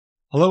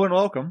Hello and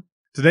welcome.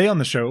 Today on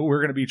the show,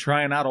 we're going to be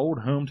trying out old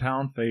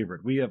hometown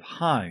favorite. We have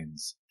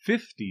Heinz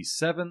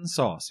 57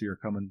 sauce here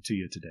coming to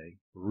you today.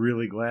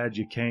 Really glad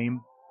you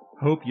came.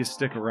 Hope you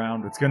stick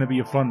around. It's going to be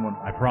a fun one,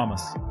 I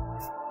promise.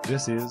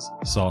 This is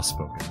Sauce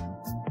Spoken.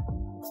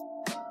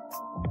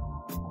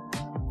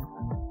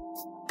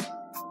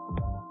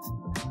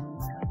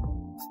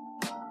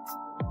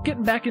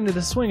 Getting back into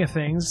the swing of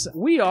things,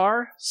 we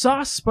are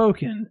Sauce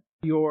Spoken,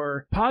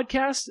 your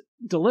podcast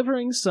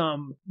delivering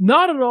some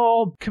not at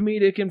all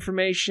comedic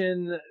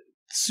information,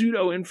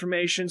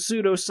 pseudo-information,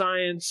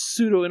 pseudo-science,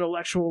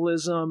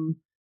 pseudo-intellectualism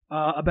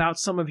about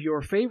some of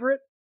your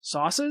favorite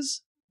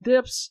sauces,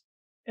 dips,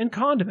 and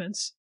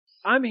condiments.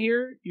 I'm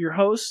here, your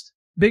host,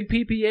 Big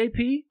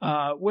PPAP.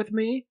 With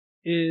me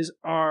is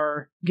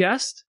our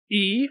guest,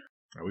 E.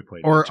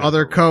 Or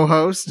other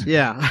co-host,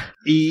 yeah,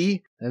 E.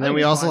 And then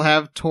we also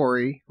have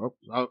Tori.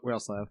 Oh, we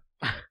also have...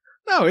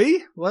 No,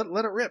 E. Let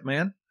it rip,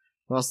 man.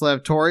 We also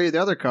have Tori,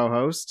 the other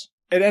co-host.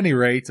 At any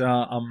rate,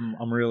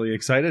 I'm really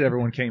excited.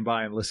 Everyone came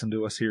by and listened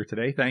to us here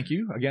today. Thank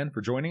you again for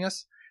joining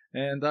us,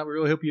 and we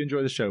really hope you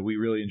enjoy the show. We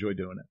really enjoy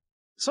doing it.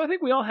 So I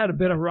think we all had a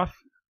bit of rough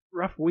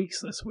weeks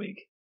this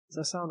week. Does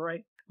that sound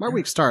right? My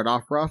week started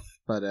off rough,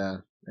 but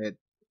it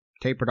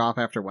tapered off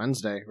after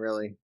Wednesday,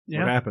 really.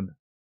 Yeah. What happened?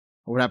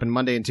 What happened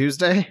Monday and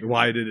Tuesday?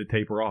 Why did it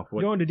taper off?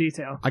 Go into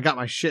detail. I got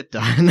my shit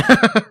done.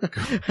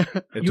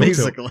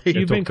 Basically.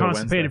 You've been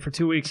constipated for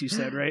 2 weeks, you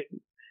said, right?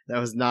 That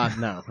was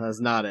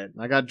not it.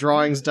 I got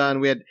drawings done.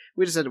 We had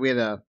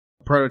a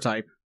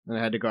prototype, and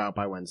I had to go out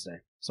by Wednesday.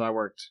 So I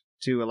worked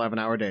 2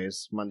 11-hour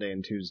days, Monday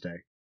and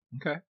Tuesday.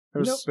 Okay. It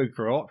was big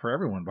for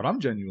everyone, but I'm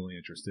genuinely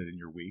interested in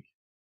your week.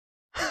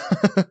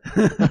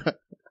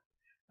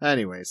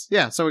 Anyways,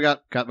 yeah, so we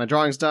got my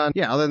drawings done.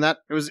 Yeah, other than that,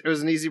 it was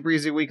an easy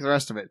breezy week the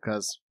rest of it,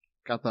 because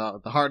got the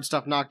hard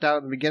stuff knocked out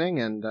in the beginning,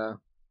 and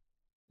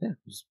yeah, it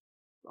was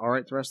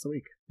alright the rest of the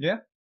week. Yeah.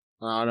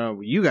 I don't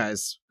know, you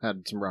guys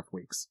had some rough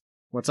weeks.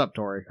 What's up,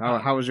 Tori?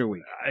 How was your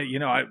week?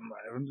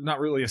 I'm not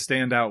really a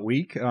standout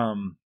week.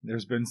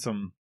 There's been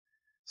some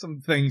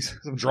things,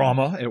 some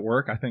drama at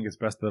work. I think it's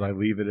best that I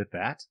leave it at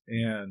that.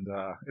 And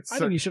I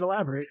think you should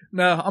elaborate.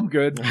 No, I'm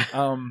good.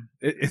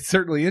 It's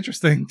certainly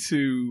interesting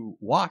to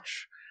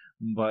watch,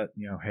 but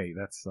hey,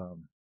 that's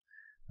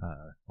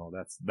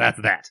that's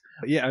that.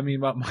 Yeah, I mean,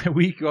 my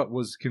week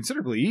was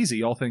considerably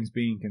easy, all things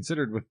being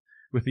considered,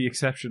 with the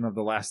exception of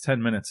the last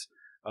 10 minutes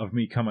of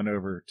me coming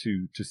over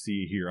to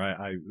see here.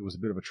 It was a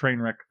bit of a train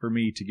wreck for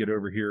me to get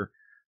over here.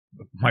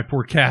 My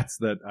poor cats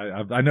that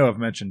I know I've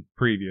mentioned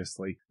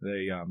previously,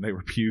 they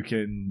were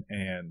puking,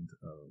 and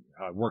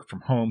I worked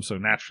from home, so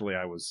naturally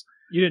I was...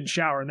 You didn't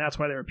shower, and that's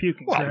why they were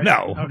puking. Well, right?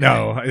 No.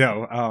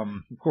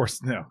 Of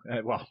course, no.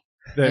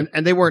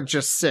 And they weren't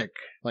just sick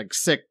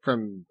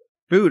from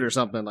food or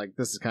something. Like,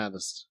 this is kind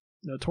of...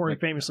 No, Tori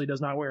famously does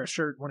not wear a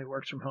shirt when he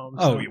works from home.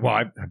 So. Oh, well,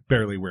 I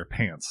barely wear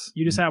pants.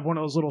 You just have one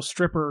of those little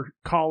stripper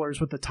collars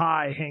with the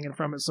tie hanging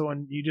from it, so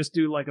when you just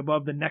do, like,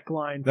 above the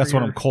neckline... That's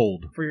when I'm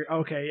cold.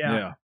 Okay, yeah.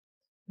 Yeah.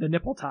 The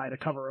nipple tie to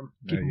cover them,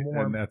 keep them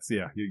warm. And that's,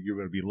 you're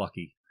going to be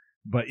lucky.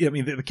 But, I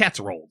mean, the cats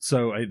are old,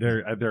 so I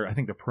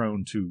think they're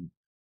prone to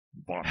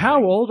vomiting.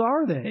 How old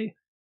are they?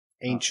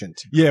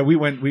 Ancient. Yeah, we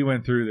went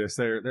through this.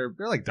 They're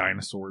like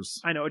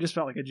dinosaurs. I know, it just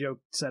felt like a joke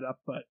set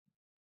up, but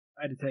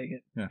I had to take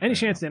it. Yeah, Any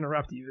chance to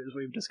interrupt you, as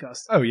we've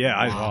discussed. Oh, yeah,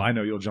 I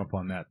know you'll jump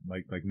on that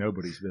like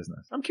nobody's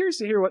business. I'm curious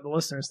to hear what the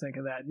listeners think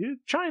of that. You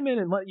chime in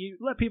and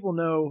let people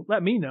know,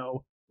 let me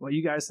know what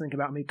you guys think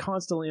about me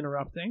constantly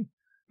interrupting.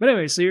 But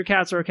anyway, so your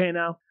cats are okay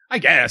now? I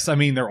guess. I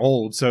mean, they're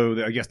old,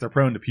 so I guess they're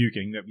prone to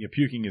puking.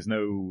 Puking is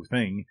no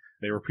thing.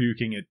 They were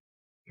puking at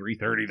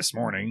 3:30 this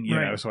morning, you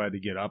know, so I had to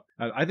get up.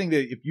 I think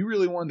that if you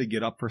really wanted to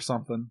get up for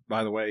something,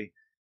 by the way,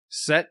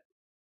 set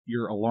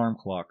your alarm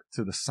clock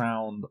to the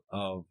sound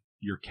of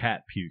your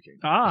cat puking.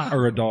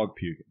 Or a dog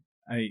puking.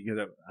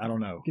 I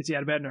don't know. Gets you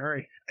out of bed in a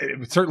hurry.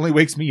 It certainly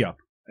wakes me up,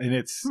 and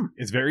it's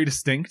very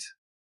distinct.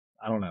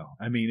 I don't know.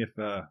 I mean, if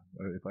I'm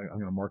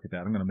going to market that,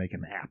 I'm going to make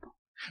an app.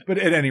 But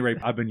at any rate,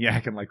 I've been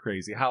yakking like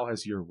crazy. How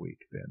has your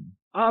week been?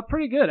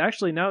 Pretty good.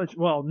 Actually, no, it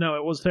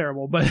was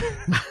terrible, but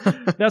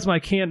that's my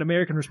canned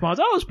American response.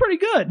 Oh, it was pretty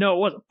good. No, it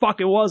wasn't. Fuck,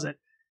 it wasn't.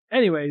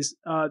 Anyways,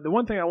 the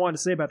one thing I wanted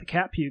to say about the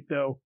cat puke,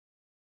 though,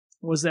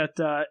 was that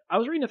I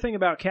was reading a thing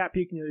about cat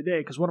puking the other day,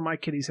 because one of my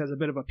kitties has a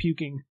bit of a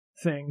puking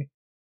thing.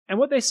 And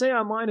what they say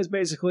online is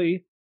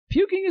basically,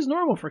 puking is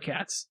normal for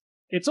cats.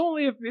 It's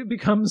only if it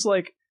becomes,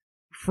 like,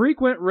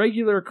 frequent,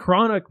 regular,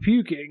 chronic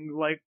puking,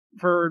 like,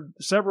 for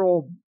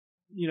several...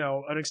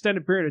 an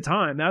extended period of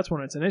time, that's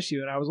when it's an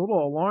issue. And I was a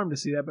little alarmed to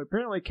see that, but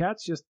apparently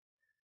cats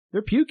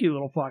they're pukey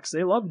little fucks.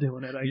 They love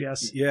doing it, I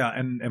guess. Yeah,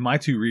 and my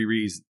two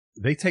Riris,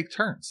 they take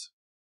turns.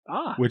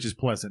 Which is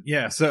pleasant.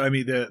 Yeah, so I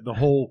mean the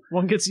whole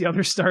one gets the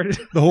other started.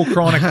 The whole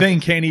chronic thing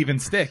can't even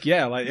stick.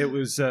 Yeah, like it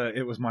was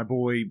my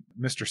boy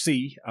Mr.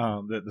 C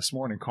this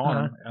morning,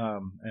 Connor,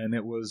 and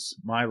it was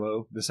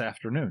Milo this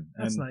afternoon.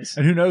 That's nice.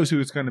 And who knows who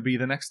it's going to be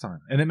the next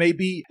time. And it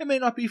may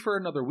not be for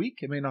another week,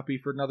 it may not be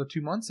for another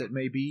 2 months, it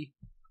may be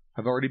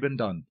have already been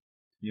done.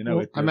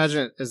 I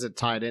imagine is it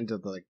tied into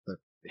the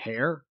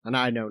hair, and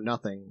I know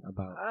nothing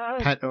about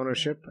pet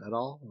ownership at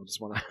all. I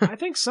just want to. I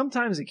think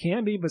sometimes it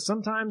can be, but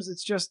sometimes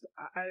it's just.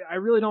 I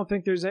really don't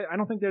think there's. I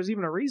don't think there's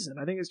even a reason.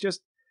 I think it's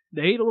just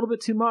they ate a little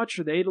bit too much,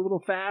 or they ate a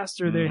little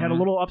fast, or they had a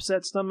little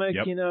upset stomach.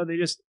 Yep. You know, they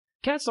just.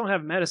 Cats don't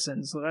have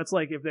medicine, so that's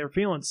like if they're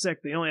feeling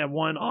sick, they only have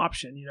one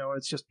option. You know,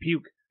 it's just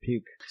puke.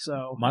 Puke.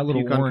 So my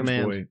little puke orange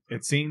boy,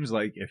 it seems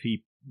like if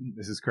he,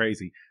 this is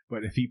crazy,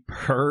 but if he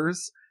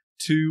purrs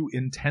too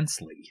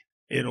intensely,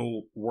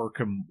 it'll work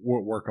him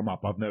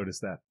up. I've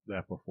noticed that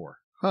before.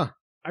 Huh.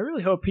 I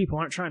really hope people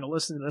aren't trying to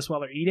listen to this while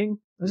they're eating.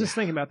 I was just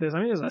thinking about this. I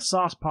mean, there's a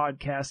sauce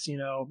podcast, you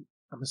know.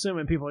 I'm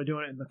assuming people are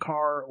doing it in the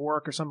car or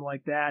work or something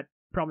like that.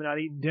 Probably not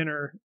eating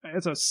dinner.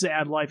 It's a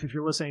sad life if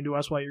you're listening to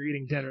us while you're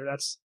eating dinner.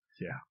 That's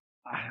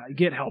I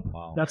get help.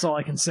 Wow. That's all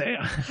I can say.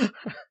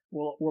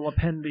 We'll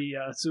append the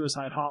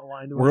suicide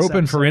hotline to We're this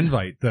open for episode.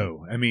 invite,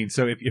 though. I mean,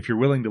 so if you're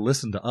willing to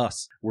listen to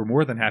us, we're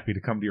more than happy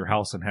to come to your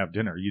house and have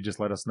dinner. You just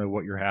let us know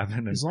what you're having,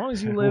 and As long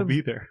as you and live we'll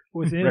be there.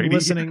 within Ready?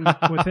 listening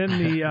within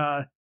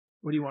the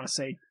what do you want to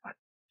say?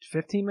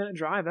 15-minute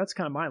drive. That's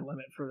kind of my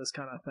limit for this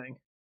kind of thing.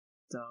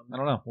 I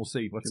don't know. We'll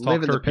see. Let's You talk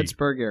live in the turkey.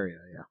 Pittsburgh area,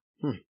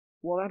 yeah.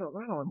 Well, I don't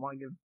want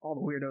to give all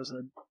the weirdos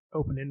an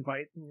open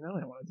invite. You know, I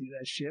don't want to do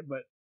that shit. But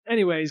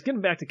anyways,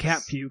 getting back to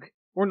cat puke.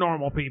 We're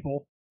normal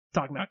people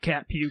talking about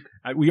cat puke.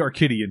 We are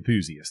kitty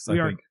enthusiasts. I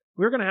think.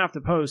 We're going to have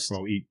to post.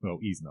 Well,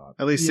 he's not.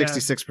 At least Yeah.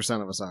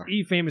 66% of us are.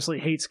 He famously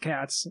hates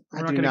cats. I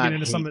We're not do going to not get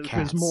into some hate of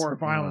his cats. more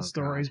violent Oh,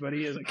 stories, God. but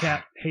he is a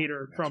cat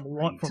hater from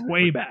right.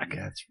 way back.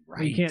 That's right.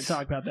 We can't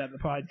talk about that in the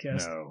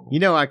podcast. No. You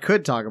know, I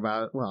could talk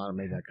about. Well,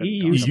 maybe I could. He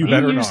talk used, You about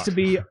better he used not. to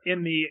be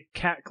in the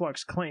Cat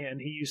Clux clan.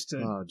 He used to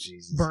Oh,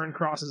 Jesus. burn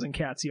crosses in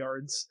cats'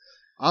 yards.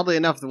 Oddly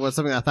enough, there was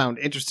something I found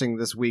interesting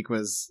this week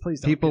was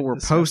Please don't people get were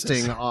discuss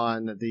posting this.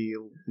 on the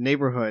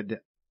neighborhood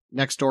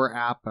Nextdoor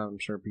app. I'm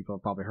sure people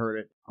have probably heard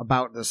it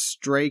about the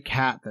stray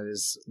cat that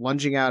is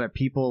lunging out at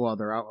people while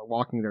they're out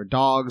walking their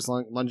dogs,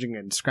 lunging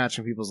and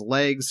scratching people's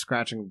legs,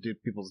 scratching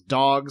people's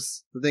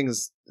dogs. The thing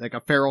is like a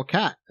feral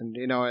cat, and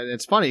you know,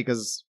 it's funny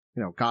because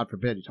you know, God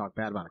forbid you talk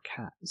bad about a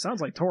cat. It sounds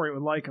like Tori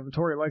would like him.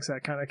 Tori likes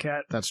that kind of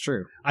cat. That's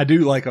true. I do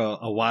like a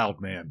wild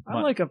man.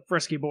 I like a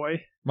frisky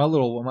boy. My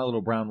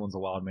little brown one's a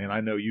wild man.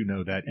 I know you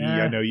know that. E,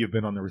 Yeah. I know you've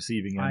been on the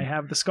receiving end. I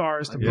have the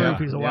scars to Yeah.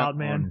 prove he's a Yeah. wild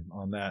man.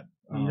 on that.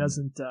 He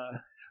doesn't.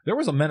 There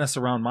was a menace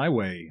around my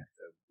way.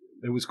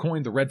 It was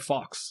coined the Red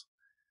Fox,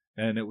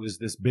 and it was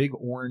this big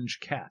orange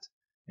cat,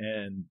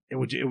 and it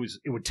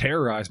would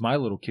terrorize my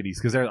little kitties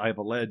because I have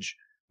a ledge.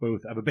 I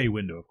have a bay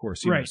window, of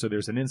course, you know, Right. so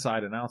there's an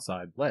inside and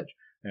outside ledge.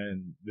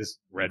 And this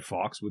red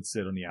fox would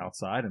sit on the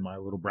outside, and my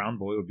little brown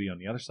boy would be on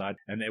the other side,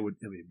 and it would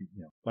be,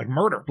 you know, like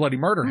bloody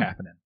murder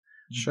happening.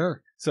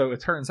 Sure. So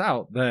it turns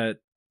out that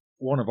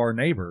one of our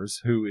neighbors,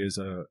 who is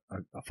a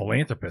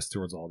philanthropist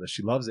towards all this,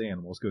 she loves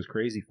animals, goes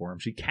crazy for them.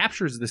 She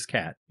captures this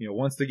cat, you know,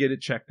 wants to get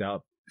it checked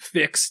out,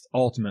 fixed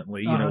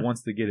ultimately, you know,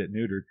 wants to get it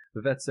neutered.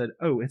 The vet said,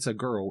 "Oh, it's a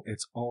girl.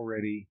 It's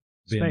already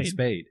been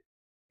spayed.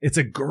 It's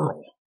a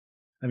girl."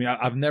 I mean,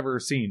 I've never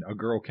seen a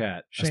girl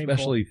cat, Shameful.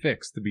 especially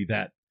fixed, to be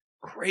that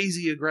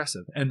crazy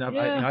aggressive, and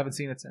I haven't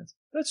seen it since.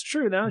 That's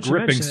true. Now that you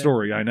Gripping mention it.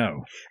 story, I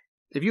know.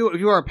 If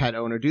you are a pet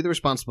owner, do the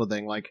responsible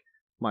thing, like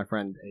my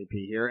friend AP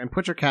here, and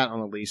put your cat on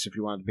a leash if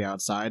you want it to be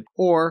outside,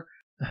 or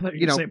I thought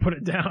you you were know- say put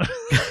it down.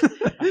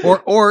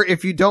 or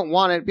if you don't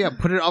want it, yeah,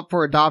 put it up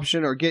for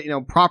adoption or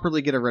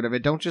properly get rid of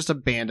it. Don't just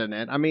abandon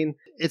it. I mean,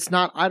 it's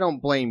not. I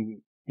don't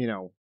blame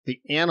the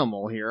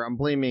animal here. I'm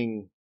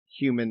blaming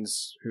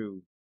humans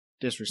who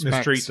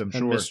disrespect Mistreat them,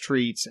 and sure.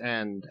 mistreat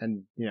and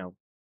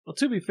Well,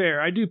 to be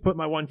fair, I do put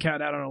my one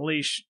cat out on a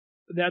leash.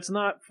 That's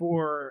not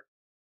for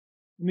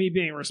me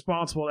being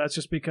responsible. That's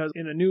just because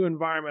in a new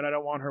environment, I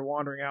don't want her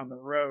wandering out in the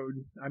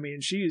road. I mean,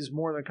 she's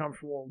more than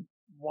comfortable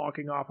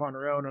walking off on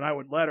her own, and I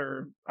would let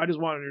her. I just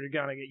wanted her to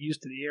kind of get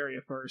used to the area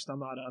first.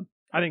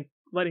 I think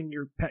letting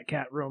your pet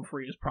cat roam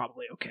free is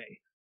probably okay.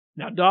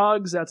 Now,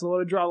 dogs, that's a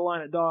little draw the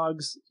line at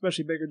dogs,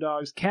 especially bigger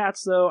dogs.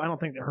 Cats, though, I don't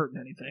think they're hurting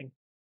anything.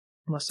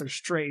 Unless they're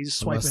strays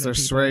swiping unless they're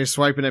at people.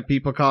 swiping at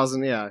people,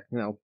 causing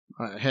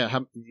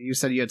you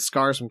said you had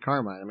scars from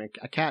Carmine. I mean,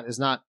 a cat is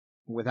not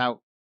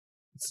without.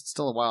 It's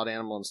still a wild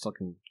animal and still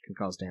can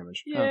cause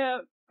damage. Yeah,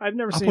 I've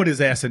never I'll seen put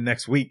his ass in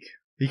next week.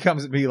 He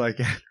comes at me like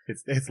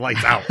it's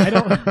lights out.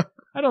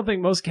 I don't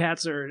think most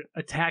cats are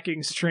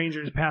attacking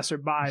strangers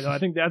passerby, though. I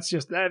think that's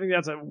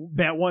a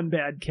one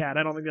bad cat.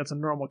 I don't think that's a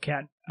normal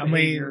cat I mean,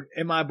 behavior.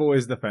 in my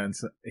boy's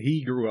defense,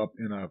 he grew up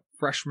in a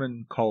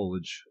freshman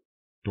college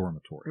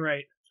dormitory.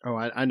 Right. Oh,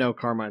 I know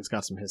Carmine's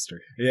got some history.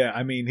 Yeah,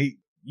 I mean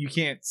he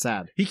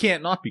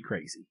can't not be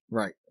crazy.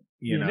 Right.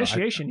 You The know,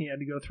 initiation he had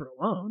to go through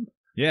alone.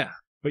 yeah.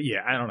 But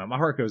yeah, I don't know. My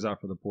heart goes out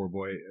for the poor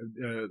boy.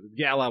 The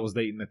gal I was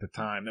dating at the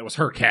time, that was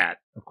her cat.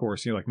 Of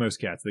course, like most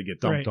cats, they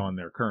get dumped Right. on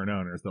their current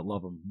owners that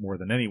love them more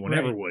than anyone Right.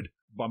 ever would.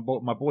 My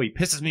boy, he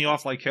pisses me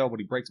off like hell, but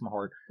he breaks my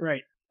heart.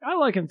 Right. I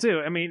like him too.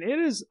 I mean,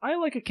 I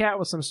like a cat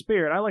with some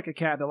spirit. I like a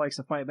cat that likes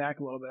to fight back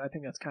a little bit. I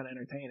think that's kind of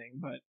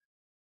entertaining.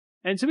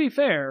 And to be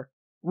fair,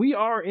 we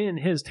are in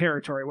his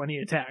territory when he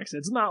attacks.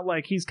 It's not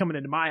like he's coming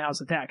into my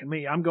house attacking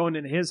me. I'm going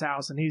into his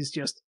house and he's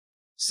just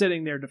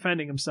sitting there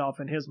defending himself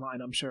in his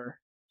mind, I'm sure.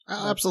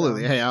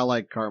 Absolutely. Hey, I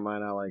like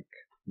Carmine. I like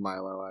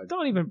Milo.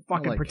 Don't even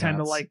fucking like pretend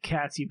to cats. like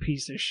cats, you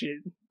piece of shit.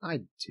 I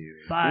do.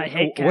 I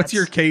hate cats. What's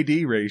your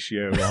KD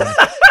ratio?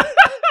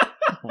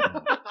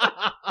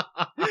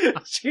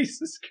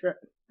 Jesus Christ.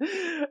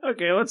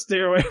 Okay, let's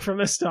steer away from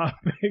this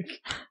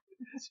topic.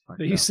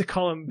 They used to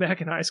call him,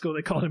 back in high school,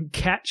 they called him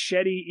Cat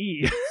Shetty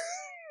E.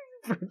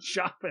 For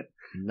chopping.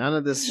 None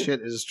of this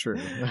shit is true.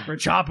 For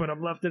chopping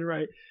them left and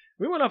right.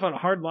 We went off on a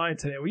hard line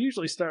today. We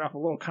usually start off a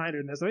little kinder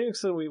than this. I think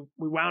so we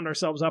wound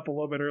ourselves up a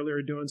little bit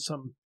earlier doing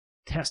some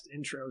test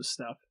intros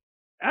stuff.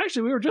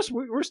 Actually,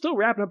 we were still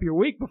wrapping up your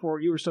week before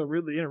you were so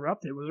rudely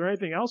interrupted. Was there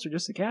anything else or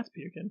just the cats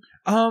puking?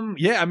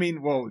 Yeah, I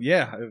mean, well,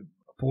 yeah.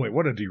 Boy,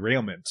 what a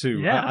derailment too.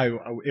 Yeah.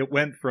 It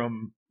went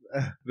from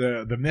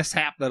the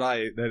mishap that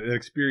I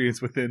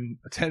experienced within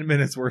 10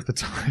 minutes worth of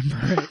time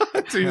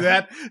to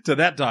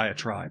that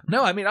diatribe.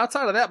 No, I mean,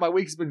 outside of that, my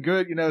week's been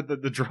good. You know,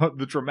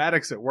 the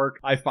dramatics at work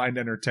I find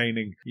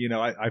entertaining. You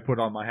know, I put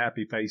on my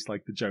happy face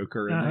like the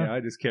Joker, and I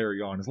just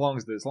carry on as long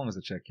as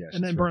the check cashes.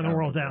 And then burn the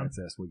world down.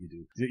 That's what you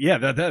do. Yeah,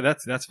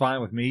 that's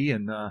fine with me.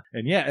 And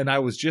I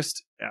was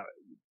just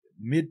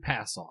mid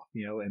pass off.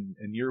 You know,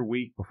 and your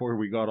week before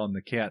we got on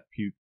the cat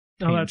puke.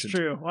 Oh, that's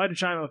true. Well, I had to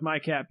chime in with my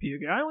cat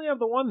puke. I only have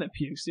the one that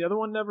pukes. The other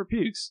one never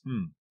pukes.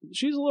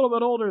 She's a little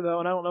bit older, though,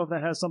 and I don't know if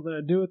that has something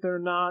to do with it or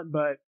not,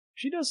 but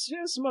she has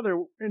some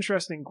other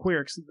interesting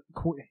quirks.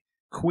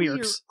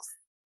 Quirks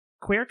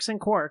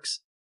and quarks.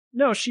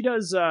 No, she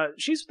does.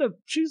 She's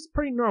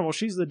pretty normal.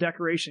 She's the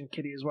decoration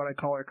kitty is what I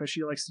call her, because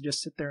she likes to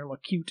just sit there and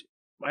look cute.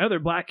 My other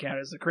black cat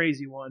is the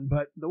crazy one,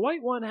 but the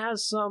white one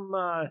has some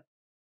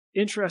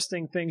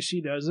interesting things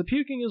she does. The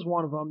puking is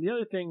one of them. The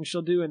other thing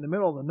she'll do in the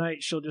middle of the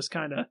night, she'll just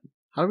kind of...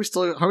 How are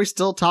we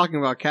still talking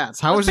about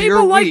cats? How was people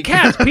your like week?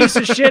 Cats, piece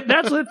of shit.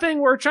 That's the thing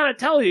we're trying to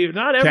tell you.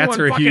 Not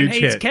everyone fucking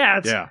hates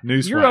cats. Yeah,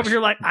 newsflash. You're over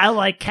here like, I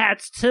like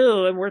cats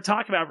too, and we're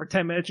talking about it for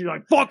 10 minutes. You're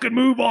like, fucking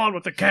move on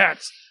with the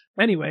cats.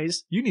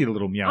 Anyways, you need a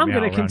little meow. I'm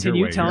going to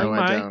continue telling No,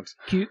 my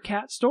cute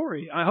cat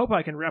story. I hope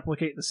I can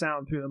replicate the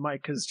sound through the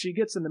mic, because she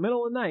gets in the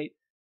middle of the night,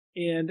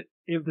 and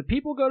if the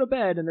people go to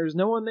bed and there's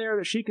no one there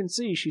that she can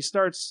see, she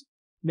starts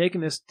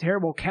making this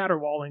terrible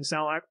caterwauling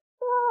sound like...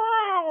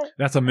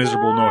 That's a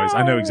miserable noise.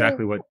 I know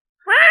exactly what...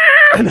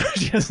 No,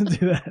 she doesn't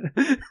do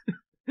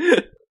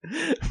that.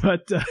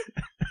 But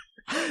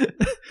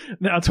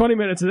now 20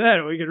 minutes of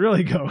that, we could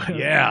really go.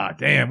 Yeah,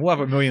 damn. We'll have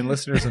 1 million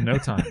listeners in no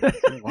time.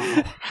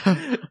 Wow.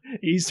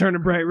 He's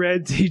turning bright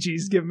red.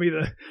 TG's giving me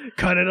the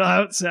cut it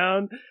out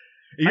sound.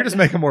 You're just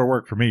making more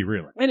work for me,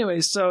 really.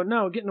 Anyways, so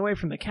no, getting away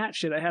from the cat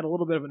shit, I had a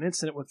little bit of an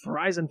incident with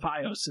Verizon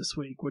Fios this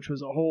week, which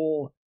was a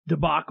whole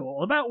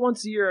debacle. About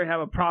once a year I have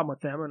a problem with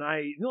them, and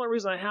the only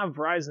reason I have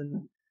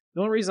Verizon... The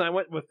only reason I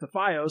went with the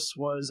Fios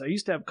was I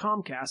used to have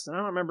Comcast, and I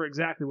don't remember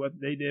exactly what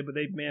they did, but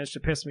they managed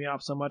to piss me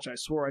off so much I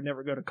swore I'd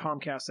never go to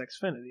Comcast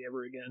Xfinity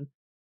ever again.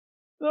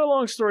 So,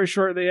 long story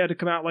short, they had to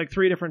come out like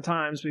 3 different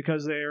times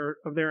because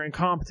of their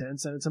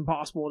incompetence, and it's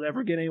impossible to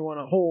ever get anyone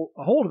a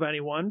hold of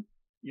anyone.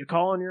 You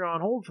call and you're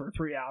on hold for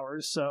 3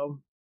 hours,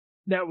 so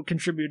that would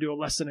contribute to a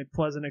less than a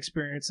pleasant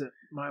experience at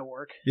my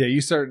work. Yeah,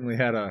 you certainly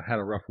had a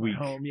rough week.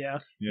 At home, yeah.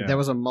 That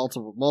was a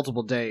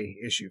multiple day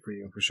issue for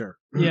you, for sure.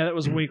 Yeah, that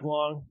was a week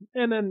long.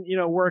 And then,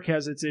 work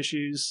has its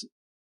issues.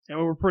 And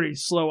we're pretty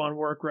slow on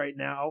work right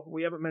now.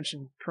 We haven't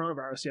mentioned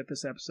coronavirus yet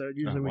this episode.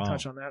 Usually we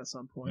touch on that at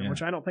some point,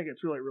 which I don't think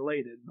it's really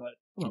related,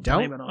 but I'm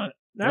blaming on it.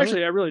 Really?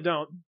 Actually, I really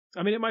don't.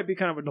 I mean, it might be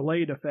kind of a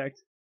delayed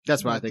effect.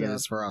 That's what I think it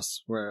is for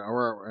us. I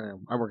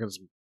work as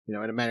in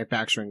a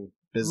manufacturing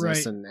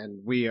business, right.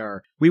 and we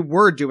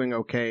were doing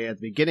okay at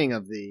the beginning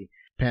of the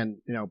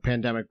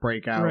pandemic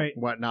breakout, right.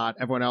 whatnot.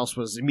 Everyone else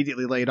was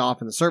immediately laid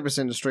off in the service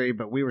industry,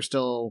 but we were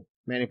still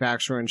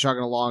manufacturing,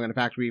 chugging along, and in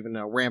fact we even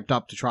ramped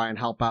up to try and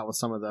help out with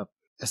some of the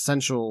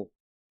essential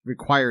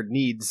required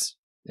needs.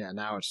 Yeah,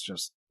 now it's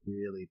just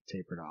really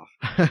tapered off.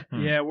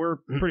 Yeah, we're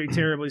pretty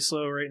terribly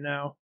slow right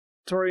now.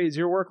 Tori, has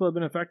your workload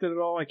been affected at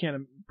all?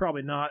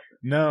 Probably not.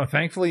 No,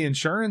 thankfully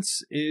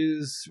insurance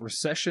is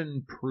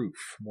recession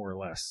proof, more or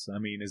less. I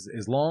mean,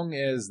 as long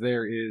as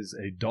there is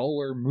a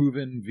dollar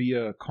moving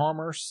via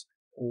commerce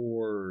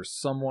or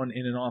someone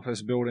in an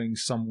office building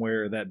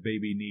somewhere, that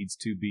baby needs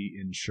to be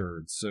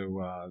insured.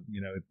 So,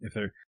 if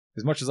they're,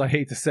 as much as I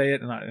hate to say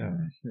it,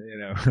 and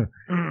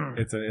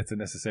it's a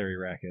necessary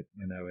racket.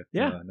 It's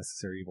a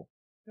necessary evil.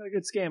 Got a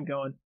good scam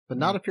going. But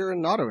not if you're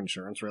in auto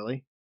insurance,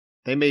 really.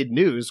 They made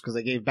news because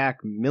they gave back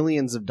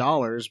millions of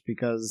dollars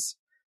because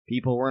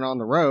people weren't on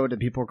the road and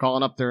people were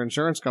calling up their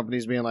insurance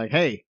companies being like,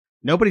 hey,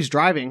 nobody's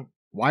driving.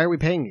 Why are we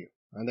paying you?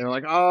 And they were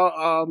like,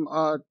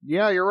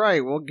 yeah, you're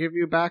right. We'll give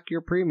you back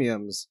your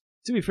premiums.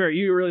 To be fair,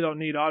 you really don't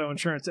need auto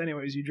insurance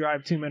anyways. You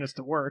drive 2 minutes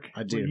to work.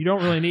 I do. You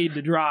don't really need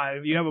to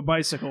drive. You have a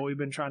bicycle we've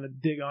been trying to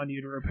dig on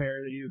you to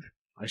repair that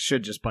I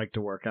should just bike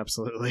to work,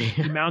 absolutely.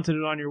 You mounted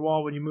it on your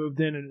wall when you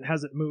moved in, and it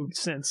hasn't moved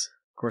since.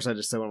 Of course, I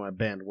just said one of my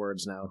banned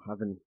words now.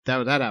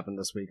 That happened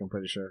this week, I'm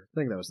pretty sure. I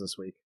think that was this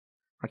week.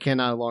 I can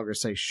no longer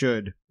say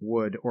should,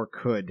 would, or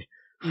could.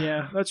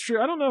 Yeah, that's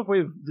true. I don't know if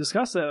we've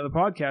discussed that on the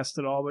podcast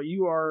at all, but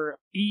you are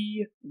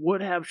E,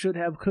 would have, should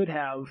have, could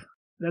have.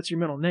 That's your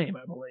middle name,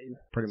 I believe.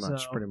 Pretty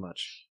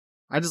much.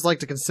 I just like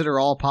to consider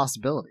all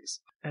possibilities.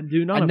 And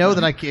do none of them. I know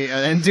that I can't,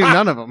 and do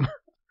none of them.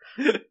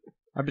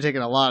 I've been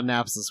taking a lot of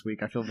naps this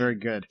week. I feel very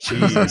good.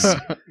 Jesus.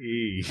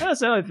 That's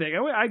the other thing.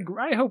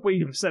 I hope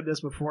we've said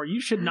this before.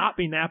 You should not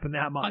be napping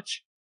that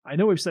much. I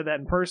know we've said that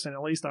in person,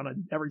 at least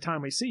every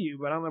time we see you,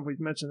 but I don't know if we've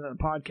mentioned that on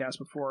the podcast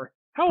before.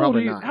 How old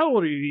are you? How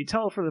old are you?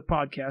 Tell for the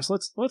podcast.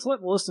 Let's let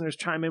the listeners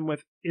chime in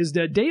with: is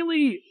the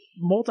daily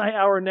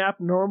multi-hour nap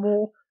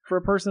normal for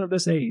a person of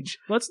this age?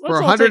 Let's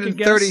for all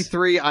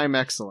 133, I'm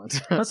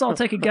excellent. Let's all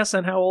take a guess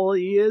on how old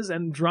he is,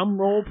 and drum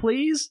roll,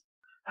 please.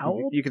 How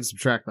old? You can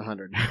subtract the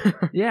 100.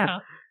 Yeah,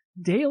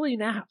 daily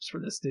naps for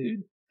this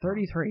dude.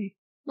 33.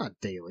 Not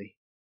daily.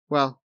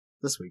 Well,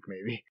 this week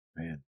maybe.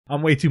 Man,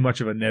 I'm way too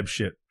much of a neb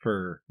shit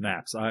for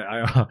naps.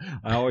 I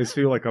always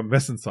feel like I'm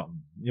missing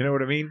something. You know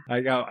what I mean? Why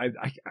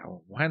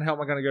the hell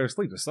am I going to go to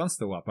sleep? The sun's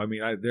still up. I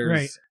mean, at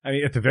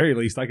the very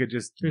least, I could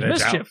just There's veg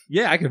mischief. out.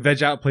 Yeah, I could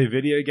veg out, play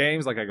video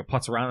games. Like I could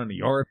putz around in the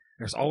yard.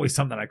 There's always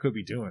something I could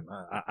be doing.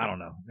 I don't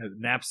know.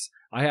 Naps,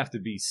 I have to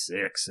be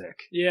sick.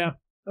 Yeah.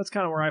 That's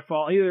kind of where I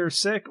fall. Either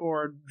sick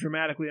or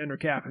dramatically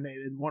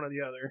undercaffeinated, one or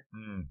the other.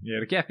 Yeah,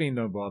 the caffeine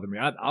don't bother me.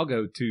 I'll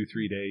go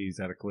 2-3 days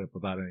at a clip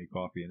without any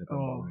coffee, and it don't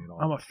bother me at all.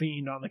 I'm a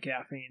fiend on the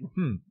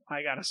caffeine.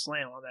 I got to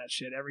slam on that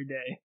shit every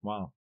day.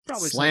 Wow.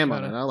 Probably slam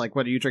on it, huh? Like,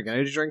 what, do you drink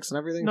energy drinks and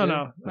everything?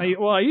 No.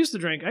 I used to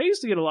drink. I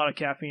used to get a lot of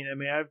caffeine in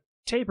me. I've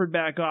tapered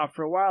back off.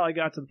 For a while, I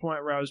got to the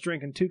point where I was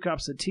drinking 2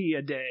 cups of tea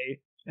a day.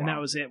 And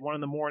that was it. 1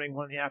 in the morning,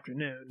 1 in the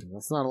afternoon.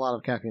 That's not a lot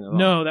of caffeine at all.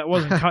 No, that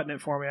wasn't cutting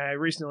it for me. I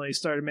recently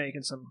started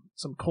making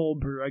some cold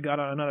brew. I got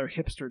on another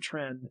hipster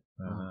trend.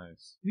 Oh,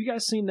 nice. Have you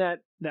guys seen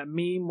that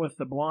meme with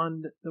the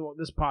blonde?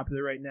 This is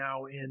popular right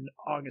now in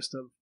August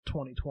of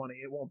 2020.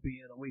 It won't be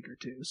in a week or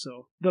two.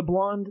 So the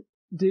blonde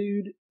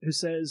dude who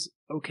says,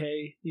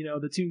 okay,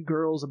 the 2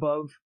 girls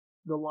above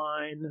the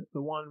line,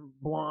 the one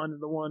blonde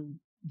and the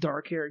one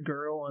dark-haired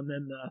girl, and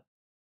then the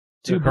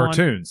 2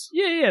 cartoons.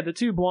 Yeah, the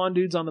 2 blonde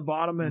dudes on the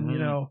bottom, and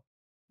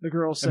the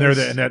girl says,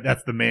 and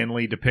that's the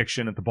manly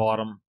depiction at the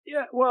bottom.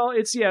 Yeah, well,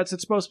 it's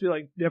supposed to be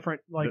like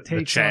different, like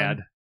takes. The Chad.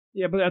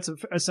 Yeah, but that's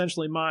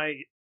essentially my.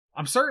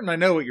 I'm certain I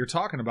know what you're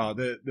talking about.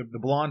 The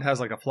blonde has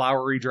like a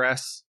flowery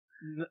dress.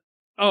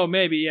 Oh,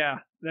 maybe, yeah,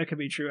 that could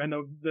be true. And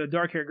the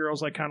dark haired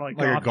girl's like kind of like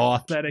a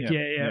goth aesthetic.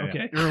 Yeah.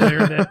 Okay.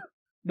 Earlier,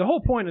 the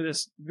whole point of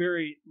this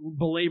very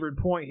belabored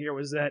point here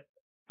was that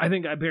I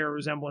think I bear a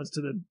resemblance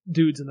to the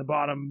dudes in the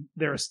bottom,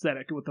 their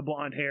aesthetic with the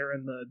blonde hair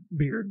and the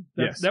beard.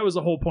 That was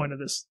the whole point of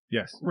this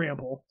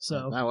ramble.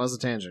 So that was a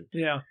tangent.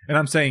 Yeah. And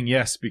I'm saying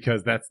yes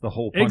because that's the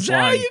whole punchline.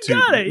 Exactly, you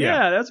got it.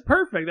 Yeah, that's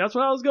perfect. That's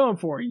what I was going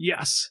for.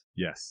 Yes.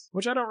 Yes.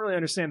 Which I don't really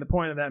understand the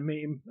point of that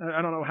meme.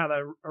 I don't know how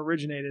that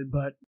originated,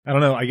 but I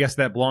don't know. I guess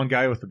that blonde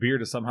guy with the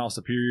beard is somehow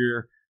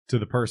superior to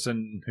the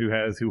person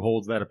who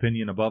holds that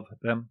opinion above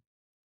them.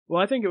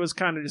 Well, I think it was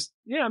kind of just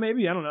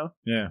maybe, I don't know.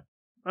 Yeah.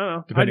 I don't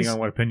know. Depending on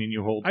what opinion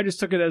you hold. I just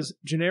took it as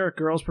generic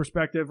girl's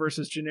perspective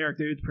versus generic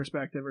dude's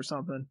perspective or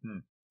something.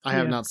 I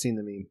have not seen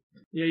the meme.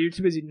 Yeah, you're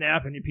too busy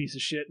napping, you piece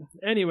of shit.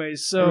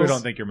 Anyways, so... I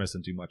don't think you're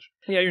missing too much.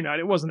 Yeah, you're not.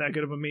 It wasn't that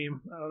good of a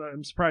meme. I don't know.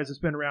 I'm surprised it's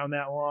been around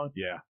that long.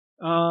 Yeah.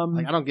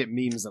 I don't get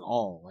memes at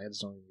all. I just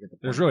don't get the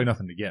point. There's really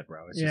nothing to get,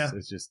 bro.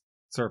 It's just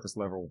surface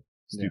level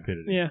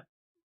stupidity. Yeah.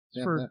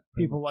 For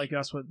people like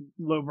us with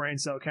low brain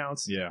cell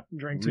counts. Yeah.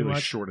 Drink really too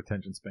much. Short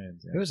attention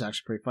spans. Yeah. It was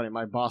actually pretty funny.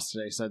 My boss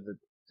today said that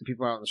the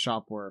people out in the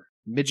shop were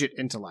midget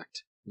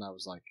intellect. And I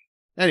was like,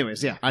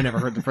 anyways, yeah, I never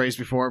heard the phrase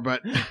before,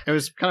 but it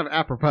was kind of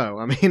apropos.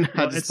 I mean,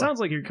 it sounds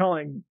like you're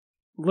calling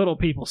little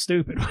people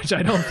stupid, which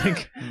I don't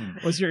think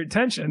was your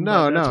intention.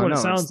 No, that's what it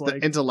sounds it's like.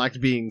 The intellect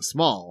being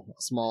small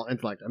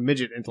intellect, a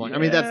midget intellect. Yeah, I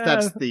mean,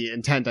 that's the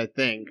intent, I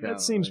think.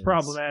 That seems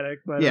problematic,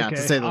 but yeah, okay.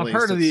 to say the least. I've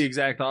heard of the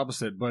exact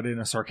opposite, but in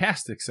a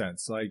sarcastic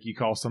sense, like you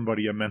call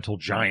somebody a mental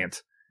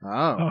giant.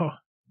 Oh,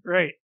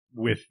 right.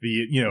 With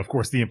the, of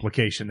course, the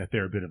implication that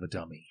they're a bit of a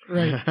dummy.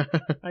 Right.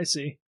 I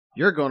see.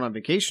 You're going on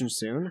vacation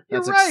soon.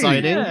 That's right,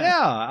 exciting.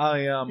 Yeah.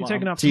 You're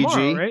taking off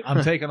tomorrow, right?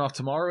 I'm taking off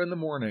tomorrow in the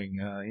morning.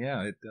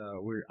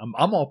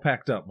 I'm all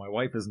packed up. My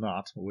wife is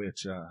not,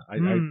 which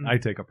I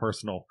take a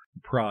personal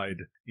pride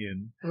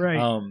in.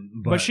 Right.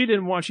 But she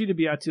didn't want you to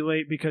be out too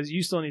late because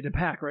you still need to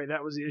pack, right?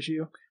 That was the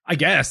issue. I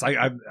guess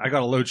I got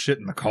to load shit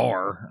in the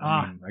car.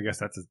 I guess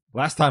that's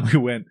last time we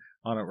went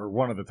on or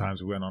one of the times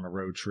we went on a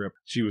road trip.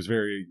 She was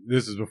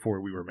this is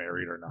before we were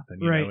married or nothing,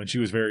 you know, and she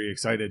was very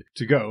excited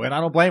to go. And I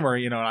don't blame her,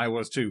 and I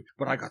was too.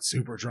 But I got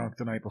super drunk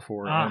the night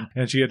before,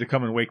 and she had to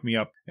come and wake me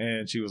up,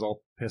 and she was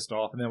all pissed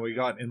off. And then we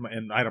got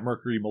and I had a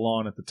Mercury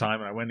Milan at the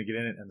time, and I went to get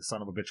in it, and the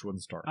son of a bitch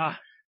wouldn't start. Yeah.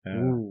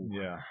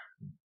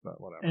 But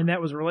whatever. And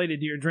that was related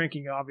to your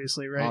drinking,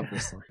 obviously, right?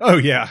 Obviously. Oh,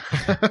 yeah.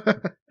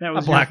 That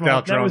was I blacked your fault.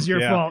 out drunk. That was your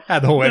fault.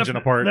 Had the whole engine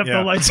apart. Left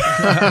the lights.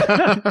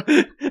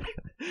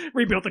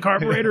 Rebuilt the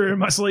carburetor in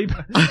my sleep.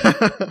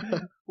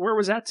 Where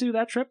was that to,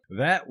 that trip?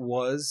 That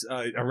was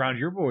around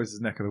your boys'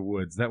 neck of the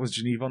woods. That was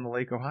Geneva on the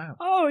Lake, Ohio.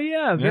 Oh,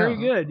 yeah. Very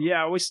good.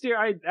 Yeah,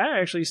 I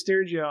actually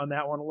steered you on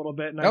that one a little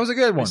bit. And That was a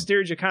good one. I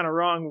steered you kind of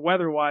wrong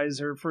weather-wise,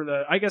 or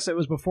I guess it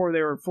was before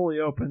they were fully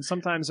open.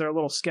 Sometimes they're a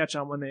little sketch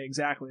on when they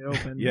exactly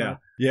open. Yeah.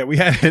 Yeah, we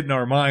had it in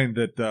our mind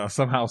that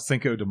somehow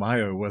Cinco de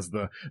Mayo was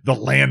the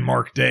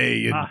landmark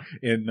day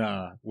in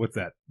what's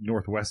that,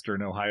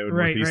 northwestern Ohio,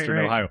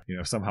 northeastern Ohio. You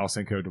know, somehow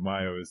Cinco de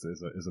Mayo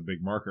is a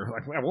big marker.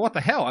 Like, well, what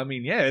the hell? I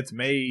mean, yeah, it's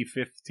May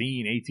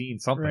 15, 18,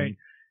 something. Right.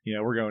 You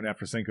know, we're going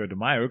after Cinco de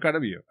Mayo. It got to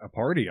be a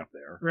party up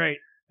there. Right.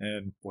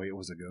 And boy, it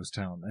was a ghost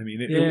town. I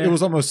mean, it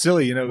was almost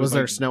silly. You know, was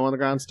there snow on the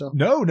ground still?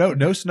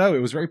 No snow. It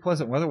was very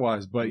pleasant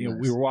weather-wise, but you know,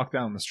 we were walking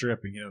down the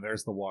strip, and you know,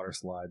 there's the water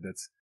slide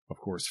that's, of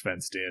course,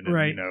 fenced in,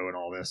 and you know, and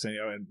all this, and you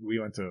know, and we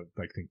went to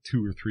I think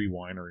 2 or 3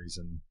 wineries,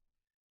 and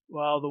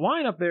well, the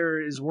wine up there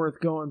is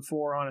worth going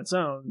for on its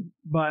own,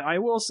 but I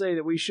will say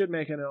that we should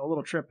make a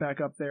little trip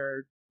back up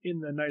there in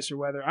the nicer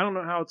weather. I don't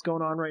know how it's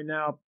going on right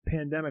now,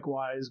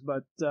 pandemic-wise,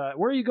 but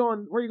where are you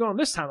going? Where are you going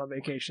this time of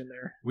vacation?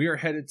 There, we are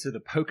headed to the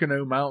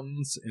Pocono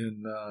Mountains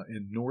in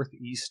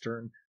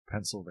northeastern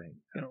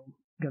Pennsylvania.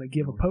 Gonna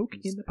give a poke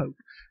in the poke.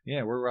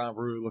 Yeah, we're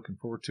really looking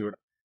forward to it.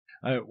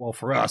 Well,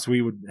 for us,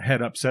 we would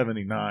head up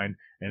 79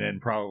 and then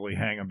probably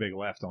hang a big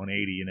left on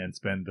 80 and then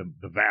spend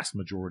the vast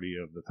majority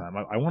of the time.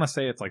 I want to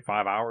say it's like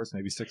 5 hours,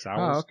 maybe 6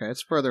 hours. Oh, okay.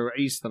 It's further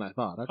east than I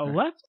thought. Okay. A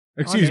left?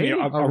 Excuse me,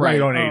 right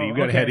on 80. Oh, We've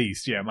got to head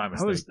east. Yeah, my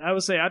mistake. I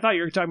was saying, I thought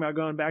you were talking about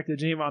going back to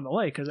Geneva on the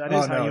Lake, because that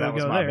is how you would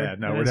go there. Bad.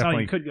 No, that's how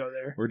you could go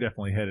there. We're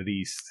definitely headed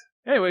east.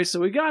 Anyway, so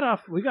we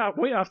got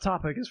way off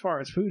topic as far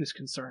as food is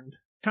concerned.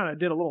 Kind of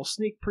did a little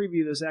sneak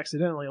preview of this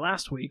accidentally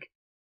last week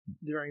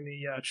during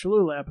the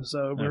Cholula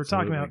episode. We were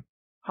talking about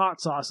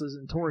hot sauces,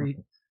 and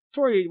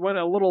Tori went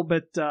a little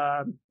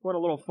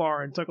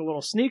far and took a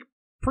little sneak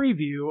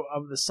preview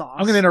of the sauce.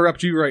 I'm going to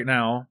interrupt you right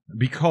now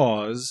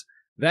because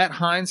that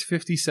Heinz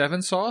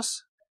 57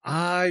 sauce,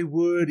 I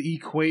would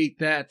equate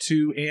that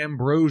to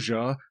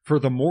ambrosia for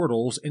the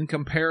mortals in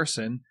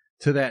comparison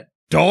to that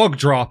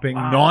dog-dropping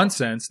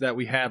nonsense that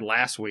we had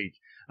last week.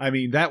 I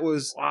mean, that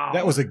was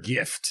a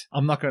gift.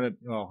 I'm not going to...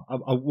 Well,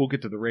 we'll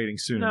get to the rating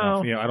soon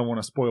enough. You know, I don't want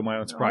to spoil my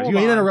own surprise. You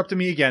ain't interrupting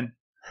me again.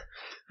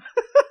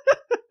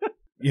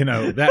 You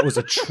know, that was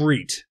a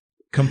treat,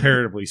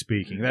 comparatively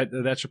speaking. That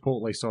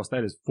Chipotle sauce,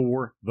 that is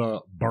for the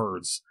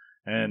birds.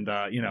 And,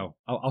 you know,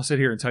 I'll sit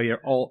here and tell you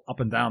all up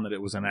and down that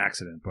it was an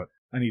accident, but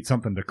I need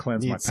something to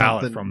cleanse my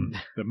palate from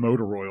the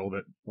motor oil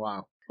that...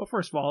 Wow. Well,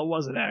 first of all, it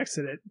was an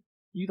accident.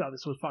 You thought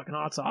this was fucking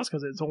hot sauce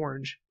because it's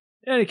orange.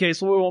 In any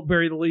case, we won't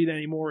bury the lead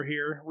anymore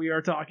here. We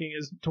are talking,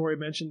 as Tori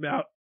mentioned,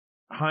 about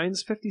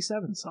Heinz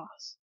 57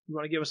 sauce. You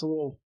want to give us a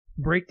little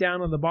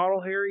breakdown of the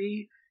bottle here,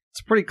 E?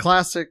 It's a pretty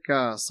classic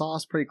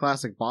sauce, pretty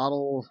classic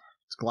bottle.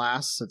 It's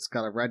glass. It's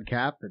got a red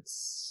cap.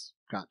 It's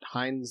got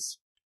Heinz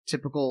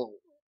typical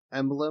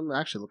emblem.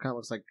 Actually, it kind of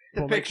looks like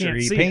the picture.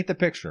 You paint the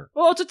picture.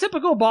 Well, it's a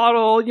typical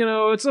bottle. You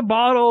know, it's a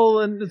bottle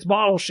and it's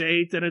bottle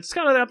shaped, and it's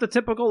kind of got the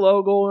typical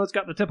logo, and it's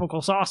got the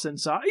typical sauce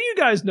inside. You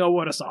guys know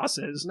what a sauce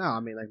is. No, I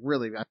mean, like,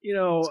 really, you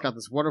know, it's got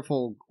this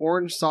wonderful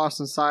orange sauce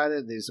inside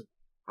it. These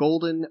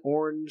golden,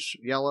 orange,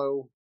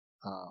 yellow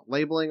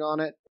labeling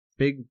on it.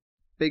 Big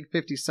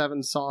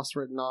 57 sauce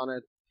written on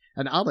it.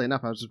 And oddly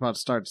enough, I was just about to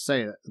start to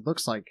say that it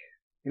looks like,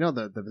 you know,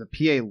 the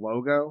PA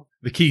logo?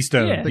 The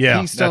Keystone.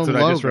 Yeah, Keystone that's what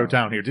logo. I just wrote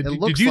down here. Did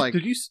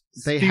you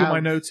steal my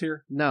notes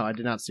here? No, I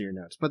did not see your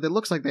notes. But it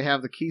looks like they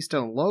have the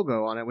Keystone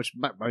logo on it, which,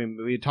 I mean,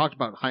 we talked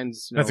about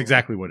Heinz. That's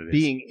exactly what it is.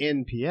 Being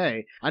in PA.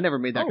 I never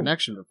made that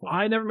connection before.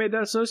 I never made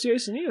that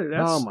association either.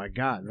 That's oh my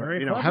God.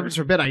 Very clever. Heavens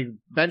forbid I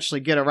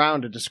eventually get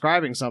around to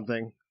describing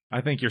something.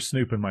 I think you're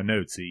snooping my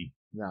notes, E.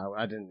 No,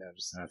 I didn't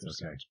notice. That's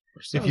okay.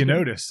 If you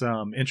notice,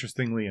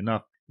 interestingly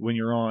enough, when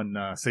you're on,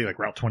 say, like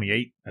Route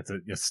 28, that's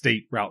a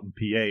state route in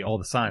PA, all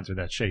the signs are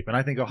that shape. And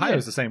I think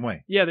Ohio's the same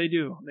way. Yeah, they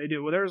do. They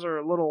do. Well,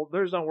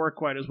 theirs don't work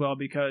quite as well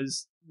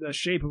because the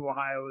shape of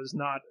Ohio is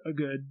not a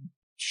good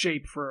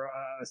shape for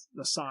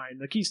the sign.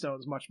 The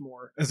Keystone's much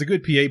more. As a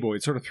good PA boy,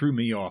 it sort of threw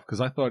me off because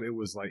I thought it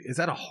was like, is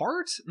that a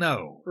heart?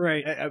 No.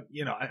 Right.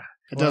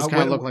 It does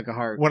kind of look like a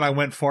heart. When I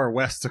went far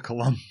west to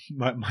Columbus,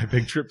 my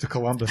big trip to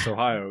Columbus,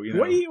 Ohio, you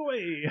know,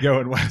 way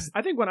going west.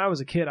 I think when I was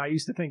a kid, I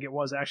used to think it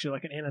was actually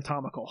like an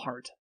anatomical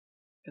heart,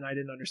 and I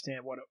didn't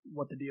understand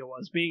what the deal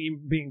was.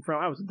 Being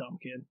from, I was a dumb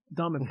kid,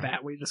 dumb and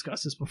fat. We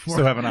discussed this before.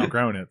 Still haven't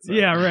outgrown it. So.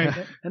 Yeah, right.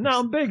 And now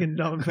I'm big and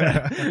dumb and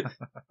fat.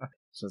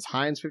 So it's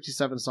Heinz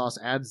 57 sauce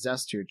adds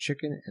zest to your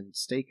chicken and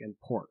steak and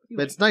pork.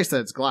 But it's nice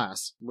that it's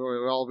glass. We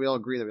all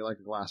agree that we like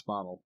a glass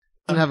bottle.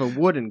 It doesn't have a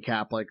wooden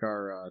cap like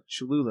our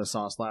Cholula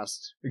sauce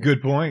last.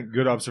 Good point.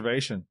 Good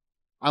observation.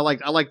 I like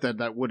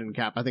that wooden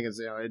cap. I think it's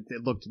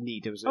it looked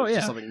neat. It was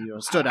just something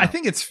stood out. I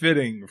think it's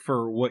fitting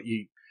for what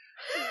you.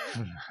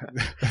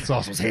 That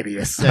sauce was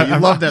hideous. Yeah,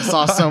 you love that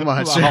sauce so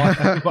much.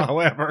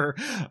 However,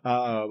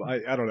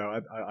 I don't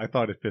know. I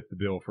thought it fit the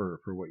bill for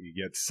what you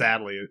get.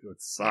 Sadly, it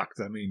sucked.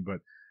 I mean,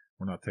 but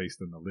we're not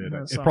tasting the lid.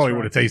 It probably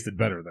would have tasted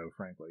better, though.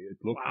 Frankly, it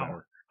looked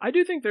better. I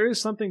do think there is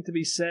something to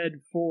be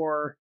said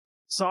for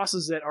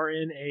sauces that are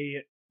in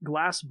a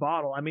glass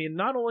bottle, I mean,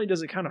 not only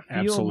does it kind of feel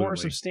Absolutely. more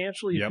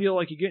substantial, you feel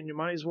like you're getting your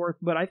money's worth,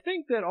 but I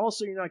think that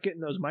also you're not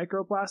getting those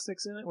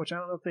microplastics in it, which I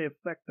don't know if they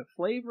affect the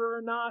flavor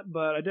or not,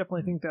 but I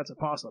definitely think that's a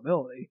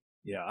possibility.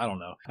 Yeah, I don't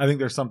know. I think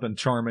there's something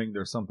charming.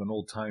 There's something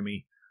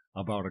old-timey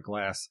about a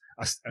glass.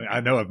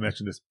 I know I've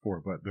mentioned this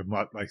before, but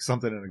like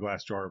something in a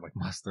glass jar, like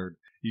mustard.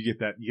 You get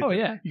that.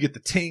 You get the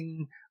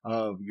ting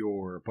of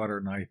your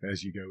butter knife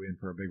as you go in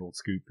for a big old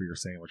scoop for your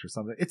sandwich or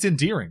something. It's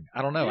endearing.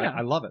 I don't know. Yeah.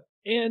 I love it.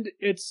 And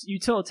it's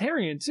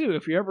utilitarian, too.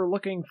 If you're ever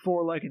looking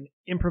for like an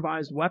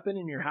improvised weapon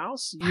in your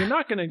house, you're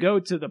not going to go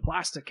to the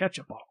plastic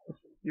ketchup bottle.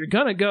 You're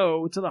going to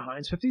go to the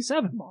Heinz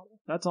 57 bottle.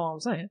 That's all I'm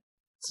saying.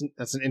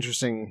 That's an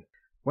interesting...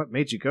 What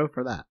made you go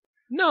for that?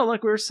 No,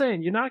 like we were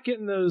saying, you're not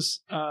getting those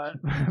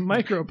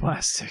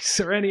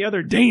microplastics or any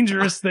other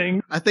dangerous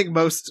thing. I think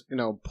most,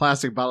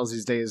 plastic bottles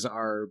these days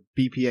are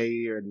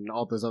BPA and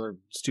all those other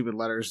stupid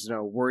letters,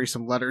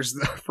 worrisome letters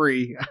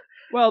free.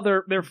 Well,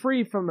 they're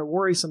free from the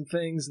worrisome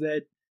things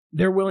that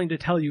they're willing to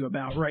tell you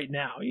about right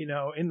now.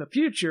 In the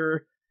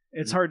future,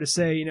 it's hard to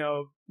say,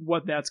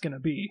 what that's going to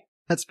be.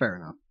 That's fair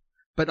enough.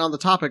 But on the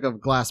topic of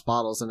glass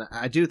bottles, and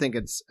I do think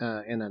it's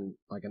in an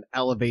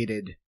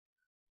elevated,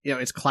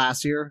 it's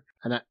classier,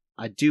 and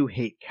I do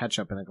hate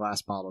ketchup in a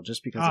glass bottle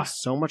just because it's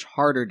so much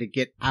harder to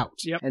get out.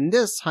 Yep. And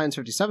this Heinz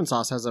 57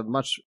 sauce has a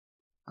much,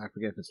 I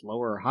forget if it's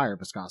lower or higher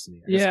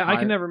viscosity. I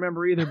can never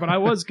remember either, but I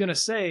was going to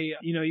say,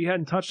 you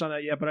hadn't touched on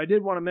that yet, but I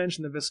did want to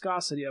mention the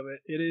viscosity of it.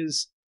 It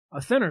is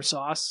a thinner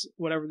sauce,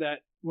 whatever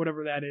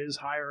that is,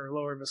 higher or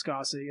lower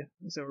viscosity.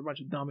 So we're a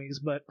bunch of dummies,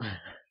 but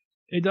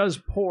it does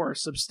pour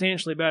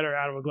substantially better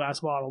out of a glass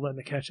bottle than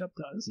the ketchup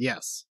does.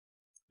 Yes.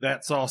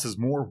 That sauce is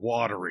more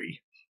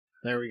watery.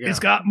 There we go. It's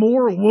got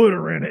more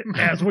water in it,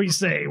 as we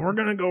say. We're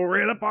going to go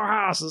right up our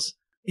houses.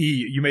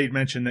 You made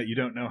mention that you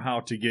don't know how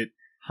to get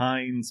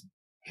Heinz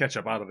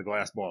ketchup out of the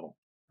glass bottle.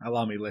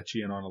 Allow me to let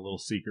you in on a little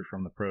secret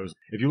from the pros.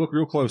 If you look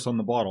real close on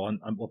the bottle,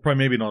 well, probably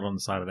maybe not on the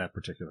side of that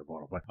particular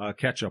bottle, but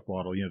ketchup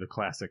bottle, the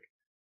classic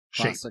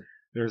shape.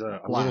 There's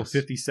a little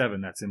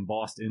 57 that's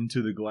embossed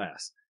into the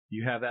glass.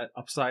 You have that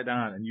upside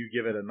down, and you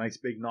give it a nice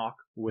big knock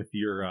with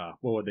your,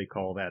 what would they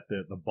call that?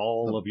 The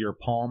ball of your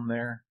palm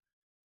there.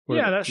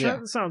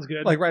 That sounds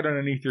good. Like right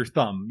underneath your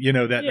thumb,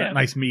 that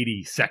nice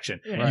meaty section.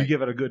 Yeah. You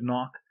give it a good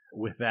knock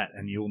with that,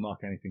 and you'll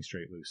knock anything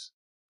straight loose.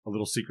 A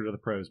little secret of the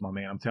pros, my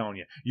man. I'm telling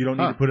you. You don't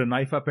need to put a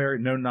knife up there.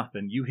 No,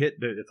 nothing. You hit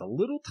it's a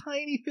little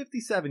tiny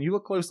 57. You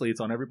look closely.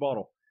 It's on every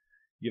bottle.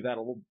 Give that a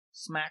little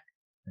smack,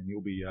 and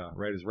you'll be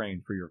right as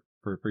rain for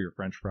your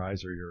French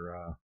fries or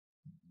your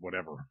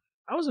whatever.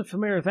 I wasn't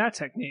familiar with that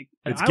technique.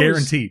 It's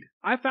guaranteed.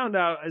 I found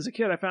out as a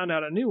kid. I found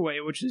out a new way,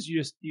 which is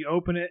you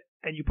open it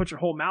and you put your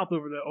whole mouth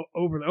over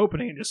the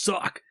opening and just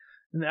suck.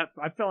 And that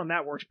I found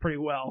that works pretty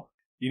well.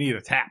 You need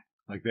a tap,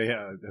 like they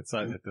have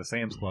at the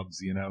Sam's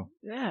Clubs,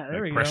 Yeah,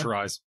 there we go.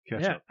 Pressurized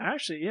ketchup. Yeah,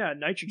 actually,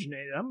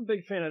 nitrogenated. I'm a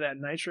big fan of that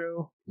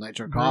nitro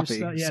coffee.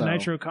 Stuff. Yeah,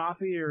 nitro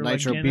coffee or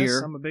nitro like Guinness.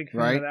 beer. I'm a big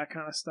fan of that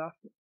kind of stuff.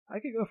 I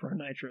could go for a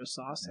nitro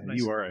sauce. Yeah,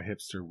 you are a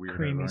hipster weirdo,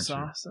 creamy aren't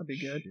sauce. That'd be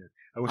good. Shit.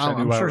 I wish I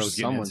knew what I was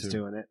getting someone's into.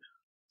 doing it.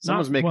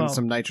 Someone's making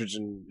some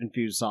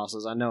nitrogen-infused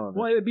sauces. I know of it.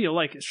 Well, it'd be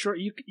like a short.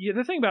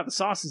 The thing about the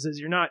sauces is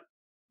you're not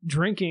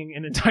drinking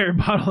an entire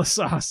bottle of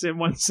sauce in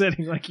one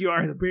sitting like you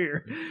are the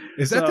beer.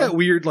 Is that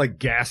weird, like,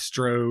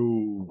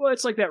 gastro... Well,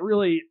 it's like that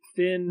really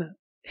thin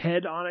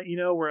head on it,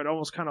 where it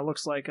almost kind of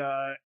looks like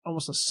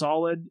almost a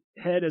solid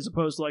head as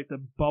opposed to like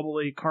the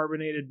bubbly,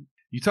 carbonated...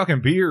 You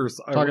talking beers?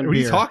 Talking what beer. Are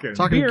you talking?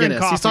 Talking beer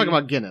Guinness. And He's talking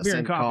about Guinness. Beer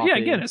and coffee. Yeah,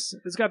 Guinness.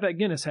 It's got that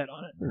Guinness head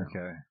on it.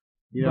 Okay.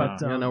 You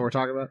don't know what we're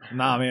talking about?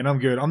 Nah, man, I'm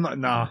good. I'm not.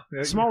 Nah.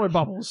 Smaller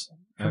bubbles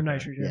from Okay.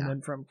 nitrogen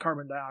than from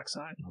carbon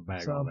dioxide. I'll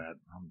bag all that.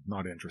 I'm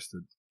not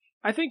interested.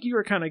 I think you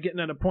were kind of getting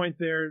at a point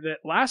there that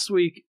last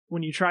week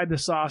when you tried the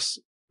sauce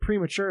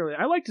prematurely,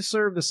 I like to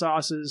serve the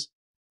sauces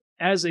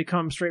as they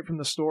come straight from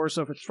the store.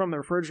 So if it's from the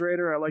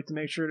refrigerator, I like to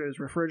make sure it is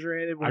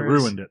refrigerated. I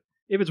ruined it.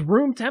 If it's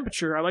room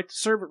temperature, I like to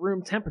serve at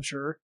room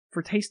temperature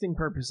for tasting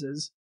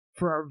purposes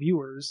for our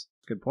viewers.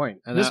 Good point.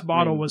 And this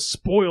bottle was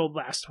spoiled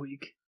last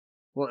week.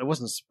 Well, it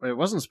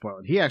wasn't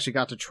spoiled. He actually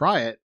got to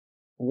try it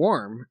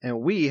warm,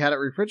 and we had it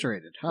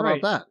refrigerated. How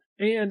about that?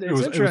 And It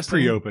was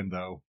pre-opened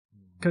though,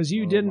 because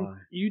you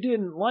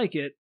didn't like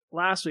it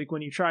last week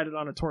when you tried it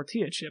on a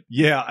tortilla chip.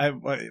 Yeah,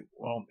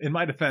 well, in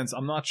my defense,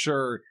 I'm not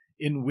sure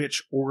in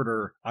which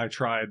order I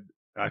tried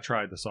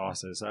the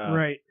sauces.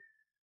 Right.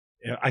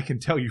 I can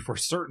tell you for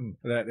certain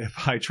that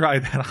if I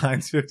tried that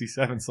Heinz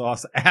 57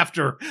 sauce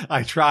after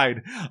I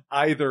tried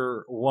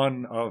either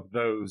one of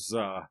those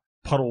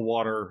puddle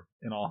water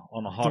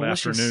on a hot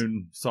Delicious.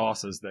 afternoon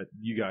sauces that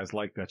you guys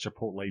like, that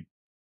Chipotle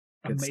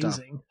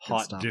Amazing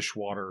hot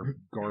dishwater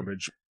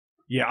garbage.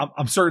 Yeah,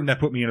 I'm certain that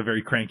put me in a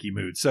very cranky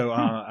mood. So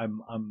I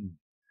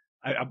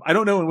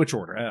don't know in which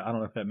order. I don't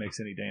know if that makes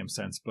any damn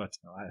sense, but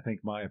I think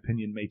my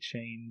opinion may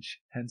change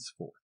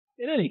henceforth.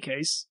 In any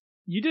case,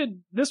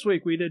 this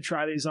week we did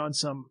try these on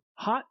some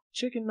hot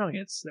chicken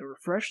nuggets that were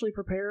freshly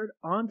prepared,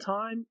 on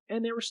time,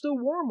 and they were still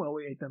warm while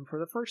we ate them for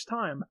the first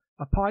time.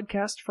 A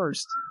podcast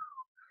first.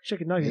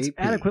 Chicken nuggets AP.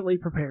 adequately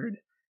prepared.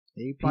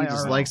 AP By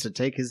just our likes to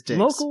take his dicks.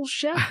 local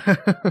chef,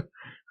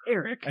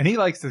 Eric. And he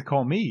likes to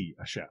call me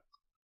a chef.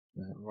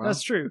 Well,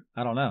 That's true.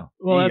 I don't know.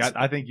 Well, that's-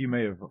 I think you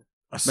may have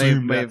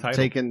assumed may that have title.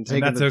 taken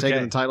that's the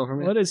okay. title from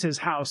me. Well, it is his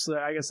house. So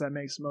I guess that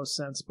makes most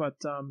sense. But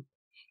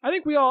I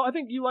think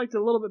you liked it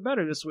a little bit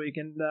better this week.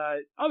 And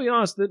I'll be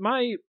honest, that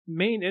my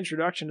main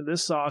introduction to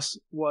this sauce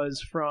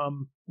was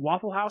from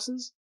Waffle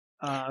Houses.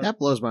 That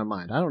blows my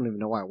mind. I don't even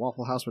know why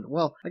Waffle House would.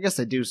 Well, I guess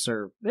they do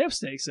serve. They have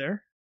steaks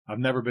there. I've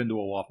never been to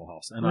a Waffle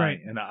House, and Right.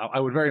 I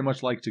would very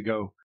much like to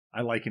go.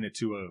 I liken it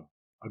to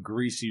a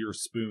greasier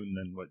spoon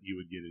than what you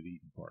would get at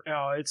Eden Park.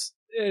 Oh,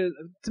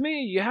 to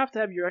me, you have to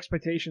have your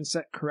expectations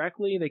set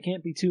correctly. They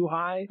can't be too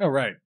high. Oh,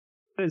 right.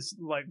 It's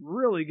like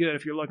really good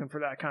if you're looking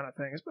for that kind of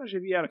thing, especially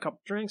if you had a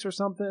couple drinks or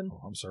something.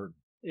 Oh, I'm certain.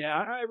 Yeah,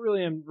 I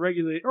really am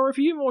regularly. Or if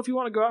you want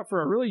to go out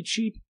for a really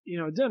cheap,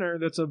 dinner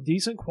that's of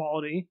decent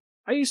quality.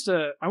 I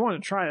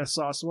wanted to try this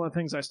sauce. One of the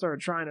things I started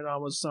trying it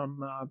on was some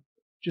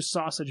just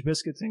sausage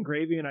biscuits and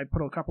gravy, and I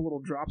put a couple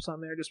little drops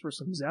on there just for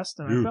some zest,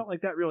 and I felt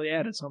like that really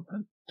added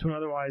something to an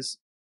otherwise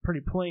pretty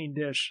plain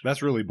dish.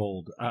 That's really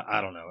bold.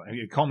 I don't know.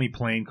 Call me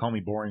plain, call me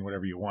boring,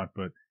 whatever you want,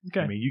 but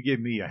Okay. I mean, you give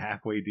me a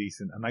halfway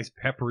decent, a nice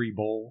peppery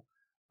bowl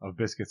of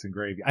biscuits and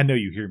gravy. I know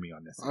you hear me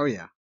on this. Oh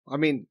yeah. I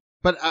mean,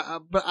 but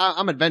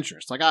I'm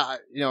adventurous. Like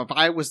if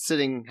I was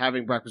sitting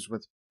having breakfast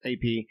with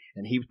AP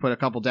and he put a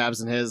couple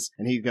dabs in his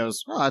and he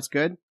goes, "Oh, that's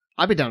good,"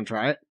 I'd be down to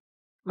try it.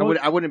 Well,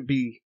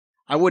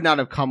 I would not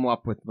have come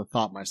up with the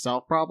thought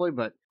myself probably,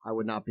 but I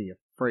would not be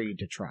afraid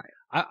to try it.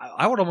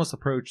 I would almost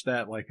approach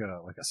that like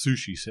a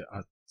sushi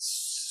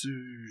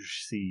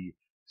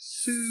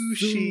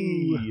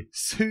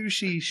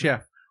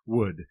chef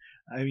would.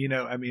 I mean,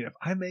 if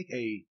I make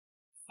a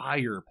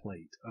fire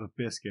plate of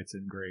biscuits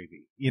and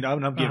gravy, and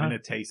I'm giving it a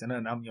taste, and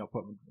then I'm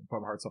putting my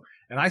heart soul,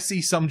 and I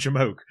see some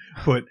jamoke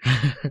put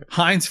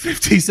Heinz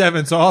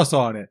 57 sauce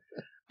on it,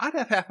 I'd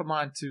have half a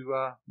mind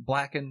to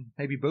blacken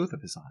maybe both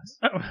of his eyes.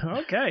 Oh,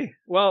 okay.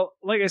 Well,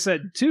 like I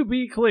said, to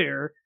be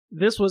clear,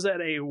 this was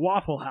at a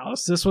Waffle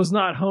House. This was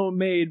not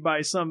homemade by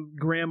some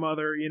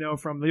grandmother,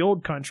 from the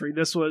old country.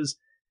 This was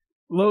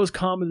lowest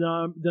common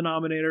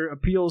denominator,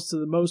 appeals to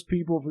the most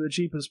people for the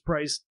cheapest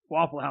price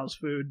Waffle House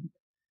food.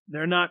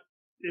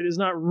 It is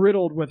not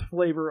riddled with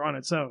flavor on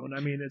its own.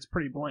 I mean, it's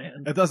pretty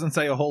bland. It doesn't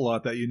say a whole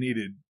lot that you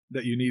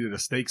needed a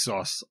steak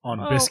sauce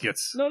on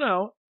biscuits.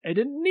 No, I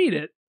didn't need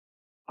it.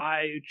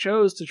 I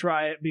chose to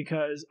try it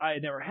because I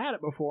had never had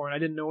it before and I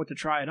didn't know what to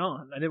try it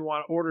on. I didn't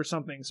want to order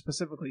something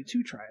specifically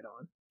to try it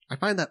on. I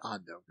find that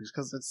odd though,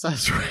 because it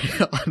says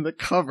right on the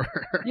cover.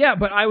 Yeah,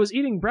 but I was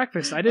eating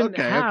breakfast. I didn't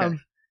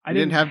I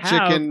didn't have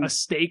chicken, a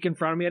steak in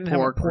front of me. I didn't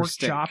pork, have a or pork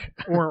steak. chop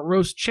or a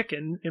roast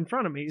chicken in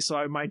front of me,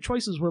 so my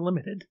choices were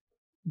limited.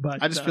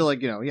 But I just feel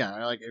like,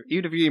 like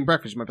even if you're eating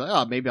breakfast, you might be like,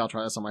 oh, maybe I'll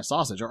try this on my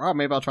sausage, or oh,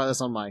 maybe I'll try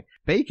this on my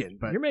bacon.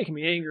 But you're making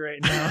me angry right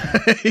now.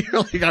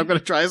 you're like, I'm going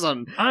to try this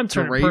on I'm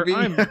gravy.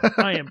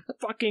 I am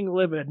fucking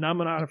livid, and I'm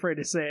not afraid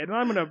to say it. And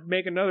I'm going to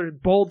make another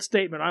bold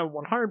statement. I'm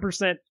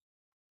 100%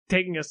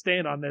 taking a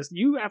stand on this.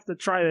 You have to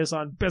try this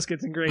on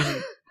biscuits and gravy.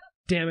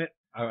 Damn it.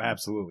 I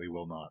absolutely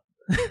will not.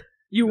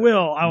 You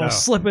will. I will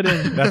slip it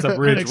in. That's a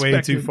bridge way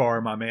Unexpected. too far,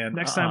 my man.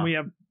 Next time we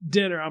have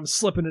dinner, I'm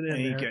slipping it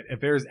in there.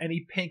 If there's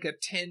any pink, a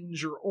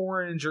tinge, or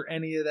orange, or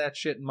any of that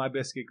shit in my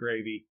biscuit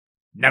gravy,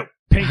 no.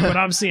 Pink, but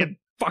I'm seeing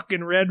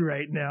fucking red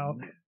right now.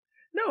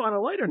 No, on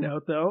a lighter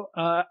note, though,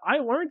 I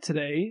learned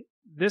today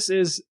this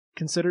is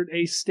considered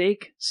a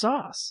steak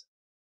sauce,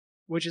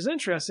 which is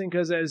interesting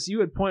because, as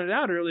you had pointed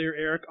out earlier,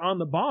 Eric, on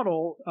the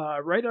bottle,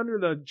 right under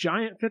the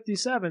giant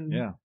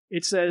 57,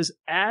 it says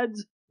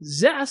adds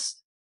zest,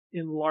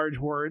 in large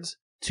words,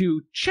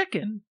 to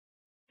chicken,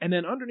 and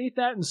then underneath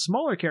that in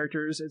smaller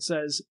characters it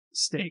says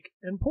steak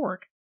and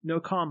pork.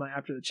 No comma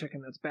after the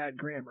chicken. That's bad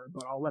grammar,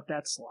 but I'll let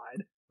that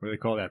slide. What do they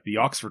call that? The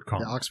Oxford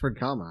comma. The Oxford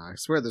comma. I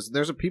swear,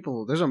 there's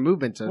a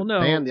movement to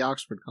ban the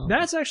Oxford comma.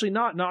 That's actually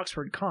not an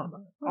Oxford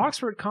comma.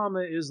 Oxford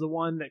comma is the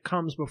one that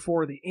comes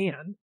before the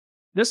and.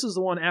 This is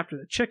the one after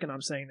the chicken.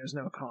 I'm saying there's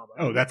no comma.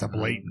 Oh, that's a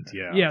blatant,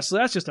 yeah. Yeah, so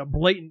that's just a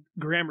blatant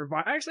grammar.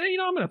 Actually,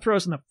 I'm going to throw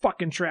this in the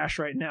fucking trash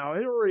right now.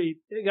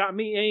 It got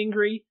me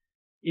angry,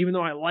 even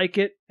though I like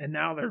it, and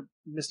now they're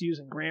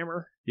misusing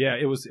grammar. Yeah,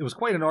 it was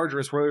quite an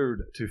arduous road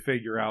to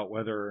figure out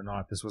whether or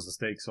not this was a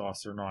steak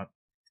sauce or not.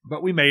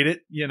 But we made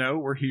it.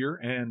 We're here,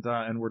 and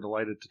we're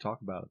delighted to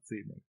talk about it this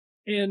evening.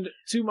 And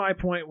to my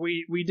point,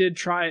 we did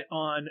try it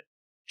on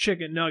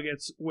chicken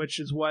nuggets, which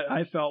is what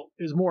I felt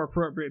is more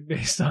appropriate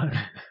based on.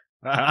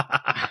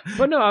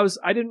 But no,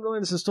 I didn't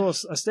realize this is still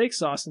a steak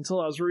sauce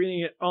until I was reading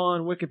it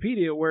on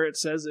Wikipedia, where it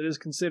says it is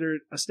considered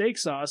a steak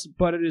sauce,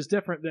 but it is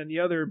different than the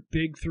other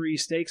big three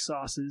steak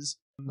sauces.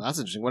 Well, that's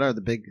interesting. What are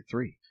the big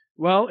three?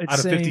 Well, it's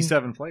out of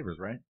 57 flavors,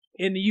 right?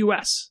 In the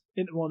U.S.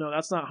 Well, no,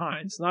 that's not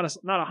Heinz. Not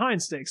a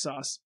Heinz steak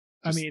sauce.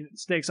 I mean,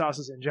 steak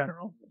sauces in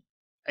general.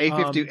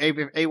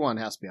 A1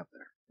 has to be up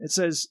there. It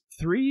says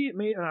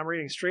and I'm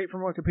reading straight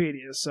from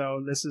Wikipedia,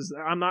 so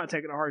I'm not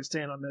taking a hard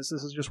stand on this.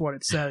 This is just what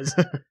it says.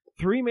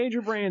 3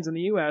 major brands in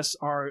the U.S.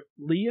 are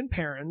Lee and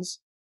Perrins,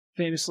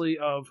 famously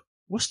of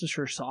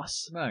Worcestershire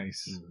sauce.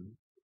 Nice.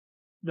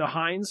 The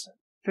Heinz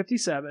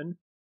 57,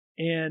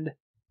 and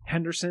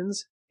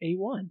Henderson's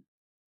A1,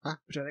 Huh.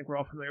 which I think we're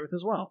all familiar with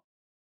as well.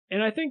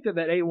 And I think that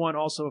A1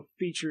 also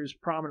features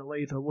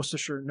prominently the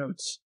Worcestershire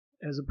notes,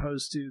 as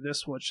opposed to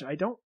this, which I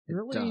don't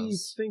really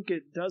think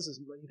it does.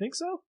 You think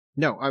so?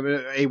 No, I mean,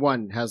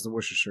 A1 has the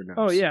Worcestershire notes.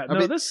 Oh, yeah. I No,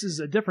 mean, this is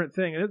a different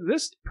thing.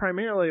 This,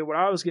 primarily, what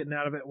I was getting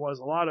out of it was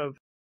a lot of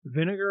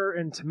vinegar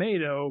and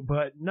tomato,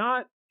 but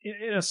not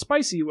in a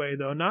spicy way,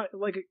 though. Not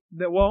like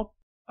that. Well,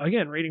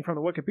 again, reading from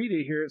the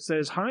Wikipedia here, it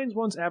says Heinz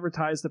once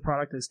advertised the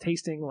product as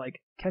tasting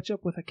like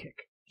ketchup with a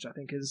kick, which I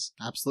think is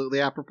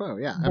absolutely apropos.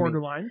 Yeah,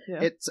 borderline. I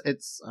mean,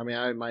 it's. I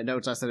mean, my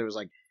notes. I said it was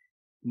like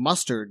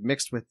mustard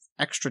mixed with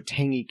extra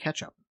tangy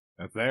ketchup.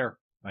 That's there.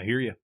 I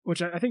hear you.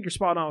 Which I think you're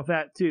spot on with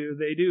that too.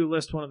 They do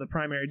list one of the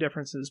primary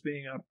differences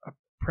being a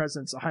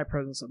high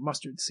presence of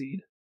mustard seed.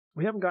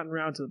 We haven't gotten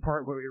around to the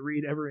part where we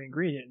read every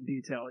ingredient in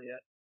detail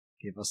yet.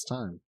 Give us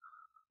time.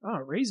 Oh,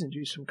 raisin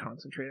juice from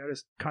concentrate. I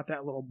just caught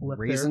that little blip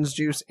Raisins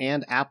juice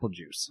and apple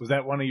juice. Was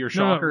that one of your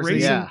No, shockers?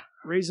 raisin, Yeah.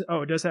 Raisin.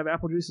 Oh, it does have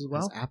apple juice as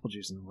well? There's apple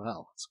juice as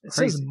well. It's It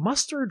crazy. says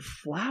mustard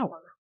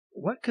flour.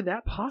 What could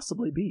that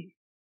possibly be?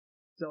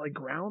 Is that like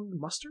ground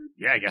mustard?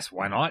 Yeah, I guess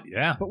why not?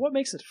 Yeah. But what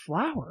makes it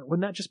flour?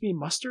 Wouldn't that just be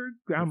mustard?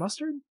 Ground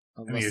mustard?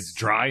 I mean, it's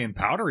dry and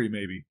powdery,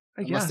 maybe.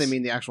 I Unless guess. they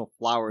mean the actual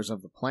flowers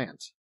of the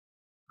plant.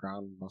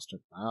 Ground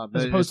mustard.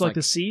 As opposed to like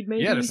the seed,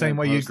 maybe? Yeah, the same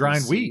way you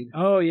grind wheat.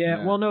 Oh, yeah.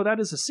 Yeah. Well, no, that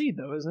is a seed,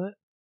 though, isn't it?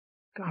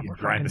 God, You we're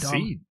grind the fucking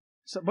dumb. seed.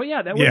 So, but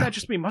yeah, wouldn't that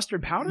just be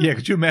mustard powder? Yeah,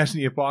 could you imagine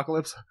the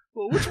apocalypse?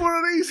 Well, which one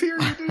of these here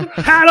you do?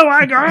 How do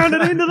I grind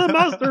it into the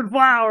mustard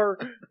flour?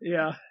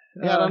 Yeah.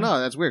 Yeah, I don't know.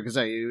 That's weird because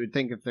you would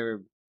think if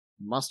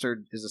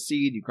mustard is a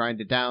seed, you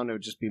grind it down, it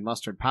would just be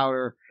mustard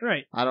powder.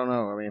 Right. I don't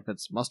know. I mean, if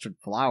it's mustard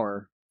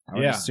flour, I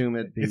would assume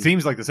it'd be. It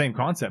seems like the same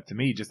concept to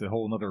me, just a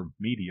whole other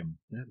medium.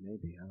 Yeah,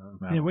 maybe. I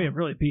don't know. Yeah, we have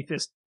really beat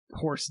this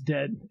horse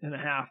dead in a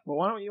half. But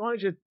why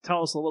don't you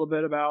tell us a little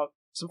bit about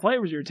some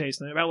flavors you're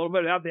tasting, about a little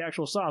bit about the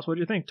actual sauce. What do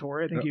you think,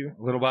 Tori? I think you...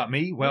 A little about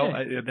me? Well,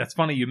 Yeah. That's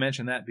funny you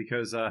mentioned that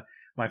because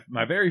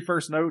my very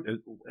first note,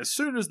 as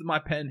soon as my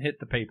pen hit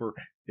the paper,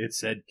 it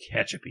said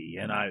ketchupy,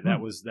 and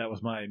that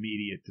was my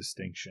immediate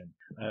distinction.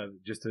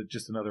 Just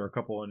a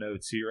couple of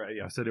notes here.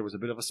 I said there was a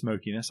bit of a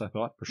smokiness, I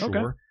thought, for sure.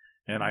 Okay.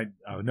 And I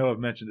know I've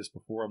mentioned this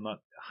before. I'm not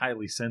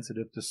highly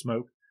sensitive to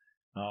smoke.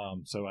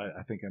 So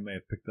I think I may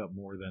have picked up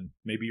more than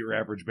maybe your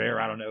average bear.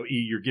 I don't know.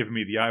 E, you're giving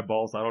me the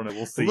eyeballs. I don't know.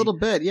 We'll see. A little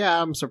bit,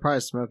 yeah. I'm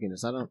surprised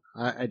smokiness.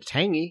 I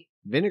tangy,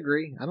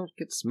 vinegary. I don't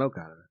get smoke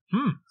out of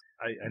it.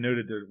 I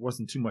noted there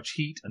wasn't too much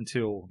heat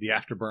until the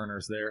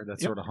afterburners there. That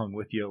sort of hung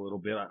with you a little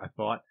bit. I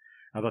thought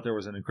there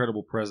was an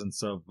incredible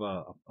presence of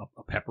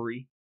a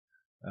peppery,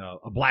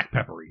 a black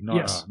peppery,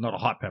 not a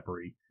hot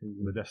peppery,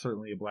 but that's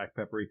certainly a black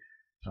peppery.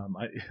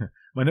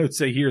 My notes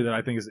say here that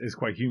I think is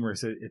quite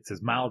humorous. It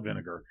says mild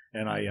vinegar,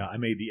 and I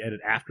made the edit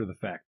after the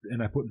fact,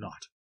 and I put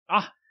not.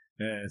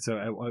 And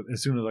so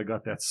as soon as I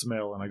got that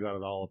smell and I got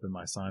it all up in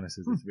my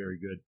sinuses, it's very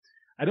good.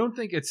 I don't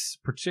think it's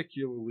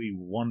particularly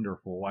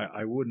wonderful.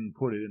 I wouldn't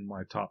put it in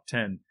my top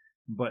 10,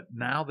 but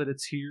now that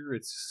it's here,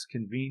 it's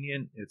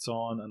convenient. It's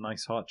on a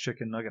nice hot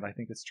chicken nugget. I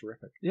think it's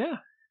terrific. Yeah.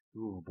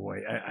 Oh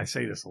boy, I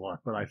say this a lot,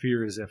 but I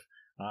fear as if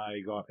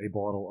I got a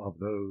bottle of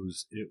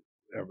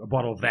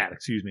that,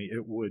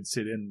 it would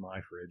sit in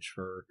my fridge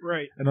for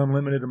an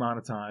unlimited amount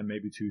of time,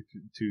 maybe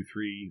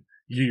 2-3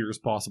 years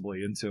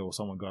possibly, until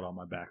someone got on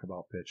my back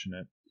about pitching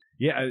it.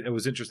 Yeah, it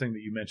was interesting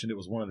that you mentioned it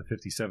was one of the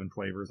 57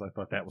 flavors. I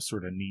thought that was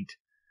sort of neat.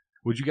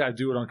 Would you guys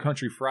do it on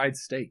country fried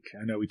steak?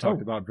 I know we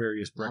talked about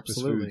various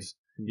breakfast foods.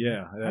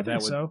 Yeah,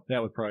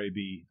 that would probably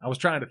be. I was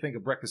trying to think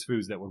of breakfast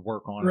foods that would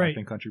work on it. I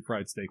think country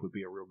fried steak would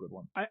be a real good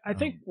one. I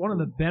think one of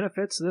the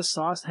benefits this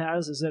sauce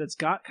has is that it's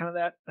got kind of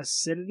that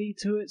acidity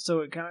to it,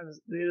 so it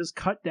is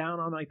cut down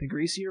on like the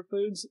greasier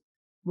foods,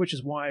 which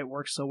is why it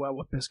works so well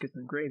with biscuits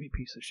and gravy,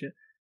 piece of shit.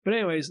 But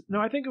anyways,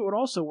 no, I think it would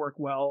also work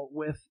well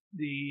with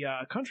the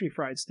country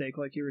fried steak,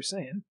 like you were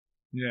saying.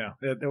 Yeah,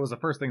 that was the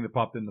first thing that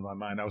popped into my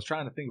mind. I was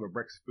trying to think of a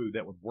breakfast food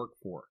that would work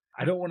for.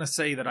 I don't want to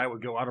say that I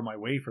would go out of my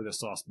way for this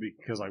sauce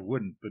because I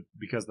wouldn't, but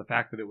because the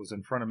fact that it was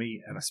in front of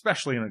me, and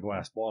especially in a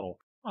glass bottle,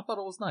 I thought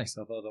it was nice.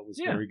 I thought it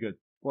was very good.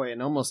 Boy,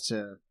 and almost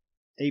to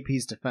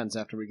AP's defense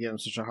after we give him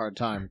such a hard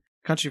time,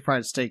 country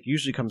fried steak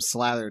usually comes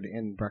slathered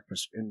in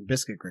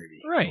biscuit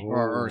gravy. Right.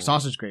 Or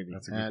sausage gravy.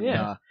 That's a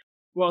good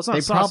well, it's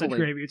not sausage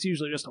gravy. It's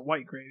usually just a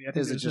white gravy. I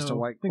think is it just a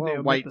white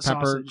pepper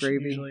sausage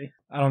gravy? Usually.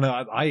 I don't know.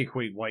 I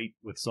equate white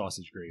with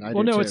sausage gravy.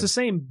 Well, no, it's the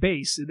same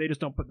base. They just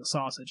don't put the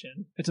sausage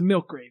in. It's a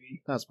milk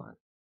gravy. That's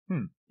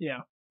fine. Yeah.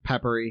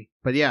 Peppery.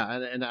 But yeah,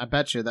 and I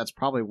bet you that's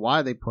probably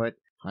why they put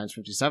Heinz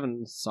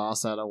 57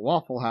 sauce at a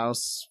Waffle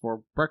House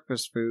for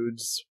breakfast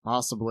foods,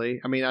 possibly.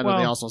 I mean, I know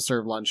they also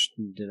serve lunch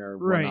and dinner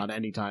whatnot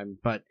anytime,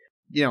 but,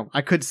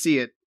 I could see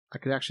it. I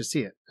could actually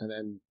see it.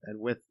 And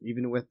with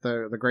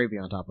the gravy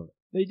on top of it.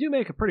 They do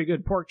make a pretty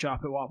good pork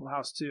chop at Waffle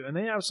House, too. And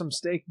they have some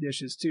steak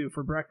dishes, too,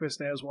 for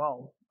breakfast as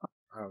well.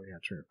 Oh, yeah,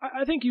 true.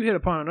 I think you hit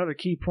upon another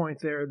key point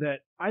there that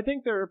I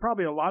think there are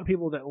probably a lot of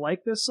people that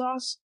like this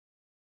sauce.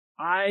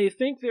 I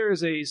think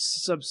there's a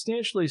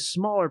substantially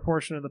smaller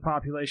portion of the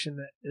population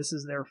that this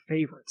is their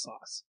favorite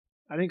sauce.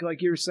 I think,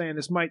 like you were saying,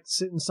 this might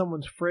sit in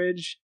someone's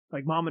fridge,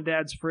 like mom and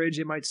dad's fridge.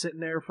 It might sit in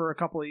there for a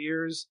couple of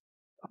years.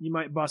 You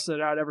might bust it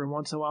out every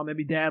once in a while.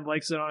 Maybe dad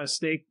likes it on a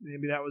steak.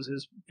 Maybe that was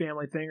his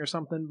family thing or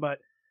something. But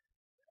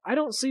I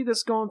don't see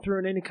this going through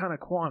in any kind of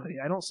quantity.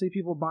 I don't see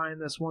people buying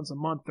this once a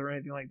month or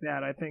anything like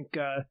that. I think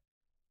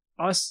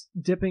us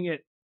dipping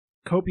it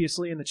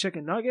copiously in the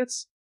chicken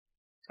nuggets,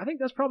 I think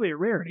that's probably a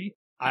rarity.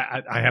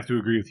 I have to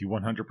agree with you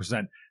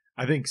 100%.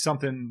 I think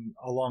something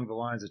along the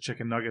lines of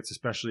chicken nuggets,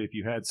 especially if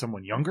you had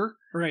someone younger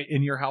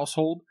in your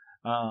household,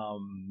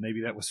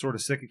 maybe that was sort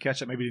of sick of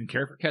ketchup, maybe didn't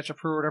care for ketchup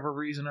for whatever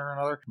reason or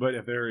another. But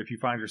if you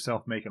find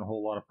yourself making a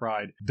whole lot of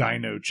fried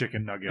dino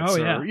chicken nuggets,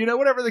 or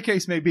whatever the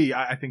case may be,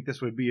 I think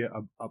this would be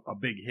a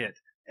big hit.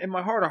 In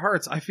my heart of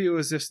hearts, I feel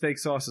as if steak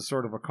sauce is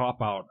sort of a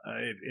cop-out.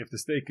 If the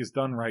steak is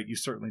done right, you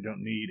certainly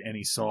don't need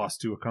any sauce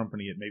to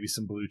accompany it. Maybe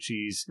some blue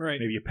cheese,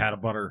 maybe a pat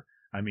of butter.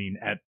 I mean,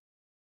 at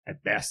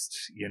best,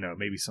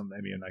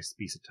 maybe a nice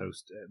piece of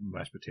toast,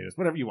 mashed potatoes,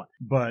 whatever you want.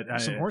 But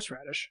some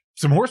horseradish.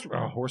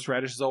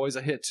 Horseradish is always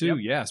a hit too. Yep.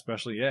 Yeah,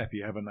 especially if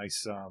you have a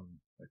nice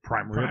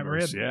prime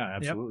rib. Yeah,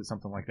 absolutely,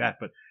 something like that.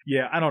 But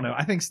yeah, I don't know.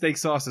 I think steak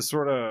sauce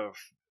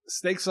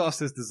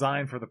is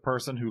designed for the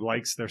person who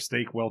likes their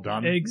steak well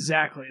done.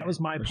 Exactly. That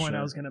was my point. Sure.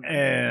 I was going to make.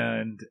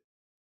 And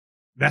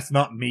that's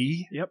not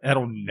me. Yep.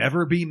 That'll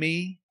never be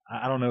me.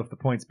 I don't know if the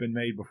point's been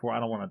made before. I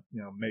don't want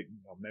to,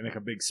 make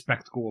a big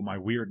spectacle of my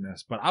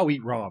weirdness, but I'll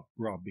eat raw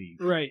beef.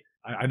 Right.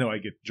 I know I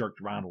get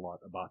jerked around a lot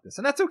about this,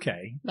 and that's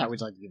okay. No,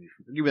 we'd like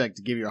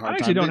to give you a hard time. I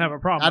actually don't have a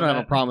problem. I don't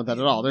have a problem with that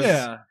at all.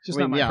 Just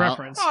not my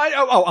preference.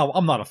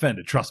 I'm not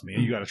offended. Trust me.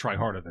 You got to try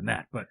harder than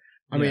that. But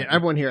I mean,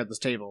 everyone here at this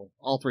table,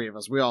 all three of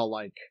us, we all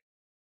like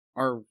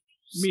our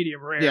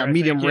medium rare. Yeah,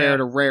 medium rare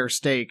to rare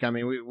steak. I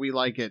mean, we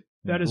like it.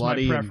 That is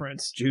my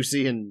preference.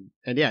 Juicy and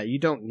yeah, you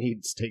don't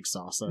need steak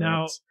sauce. So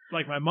now,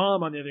 like my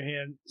mom, on the other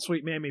hand,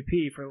 Sweet Mammy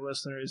P for the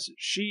listeners,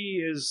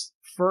 she is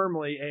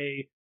firmly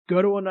a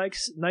go to a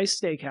nice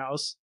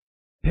steakhouse,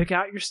 pick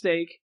out your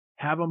steak,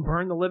 have them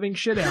burn the living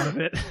shit out of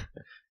it,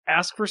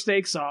 ask for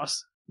steak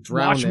sauce,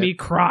 watch me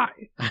cry.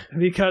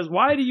 Because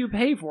why do you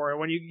pay for it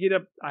when you get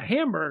a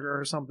hamburger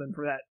or something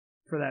for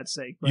that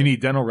steak? But you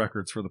need dental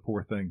records for the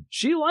poor thing.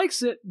 She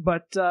likes it,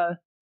 but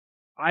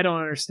I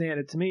don't understand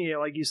it. To me,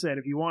 like you said,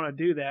 if you want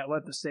to do that,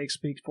 let the steak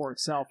speak for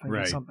itself and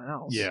get something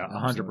else. Yeah,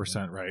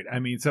 100% right. I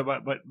mean,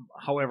 but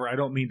however, I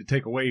don't mean to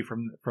take away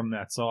from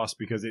that sauce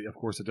because, of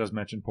course, it does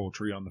mention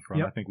poultry on the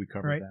front. Yep. I think we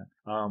covered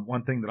that.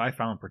 One thing that I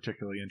found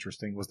particularly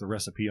interesting was the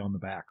recipe on the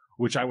back,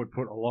 which I would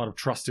put a lot of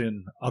trust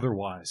in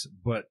otherwise.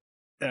 But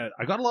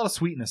I got a lot of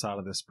sweetness out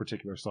of this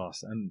particular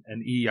sauce.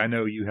 And E, I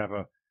know you have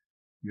a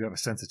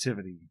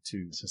sensitivity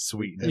to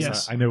sweetness.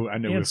 Yes. I know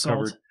and we've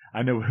salt. covered.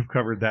 I know we've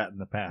covered that in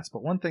the past,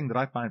 but one thing that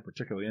I find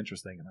particularly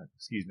interesting, and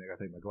excuse me, I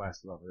gotta take my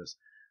glasses off of this.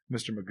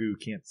 Mr. Magoo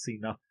can't see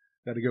nothing.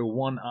 Got to go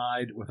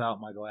one-eyed without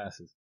my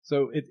glasses.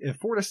 So it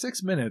 4 to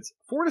 6 minutes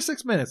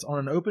on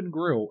an open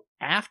grill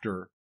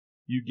after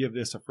you give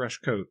this a fresh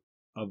coat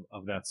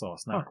of that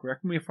sauce. Now,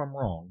 correct me if I'm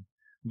wrong,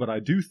 but I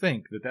do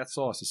think that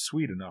sauce is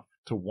sweet enough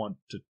to want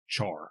to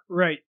char.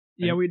 Right.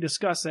 Yeah, we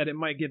discussed that. It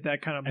might get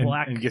that kind of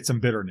black and get some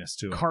bitterness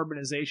to it.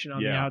 Carbonization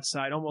on the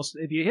outside. Almost,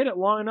 if you hit it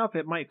long enough,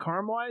 it might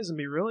caramelize and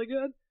be really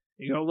good.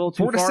 You go a little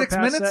too 4 to far 6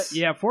 past minutes? that.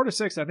 Yeah, 4 to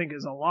 6 I think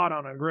is a lot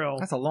on a grill.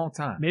 That's a long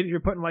time. Maybe if you're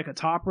putting like a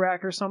top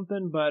rack or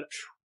something, but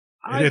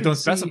they don't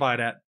specify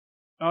that.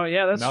 Oh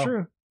yeah, that's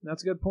true.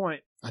 That's a good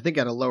point. I think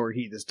at a lower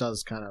heat, this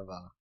does kind of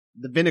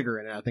the vinegar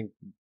in it. I think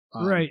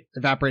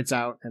evaporates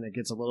out and it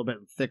gets a little bit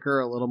thicker,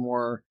 a little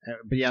more.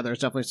 But yeah, there's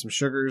definitely some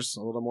sugars,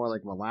 a little more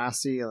like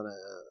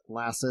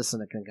molasses,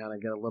 and it can kind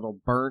of get a little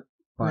burnt.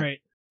 But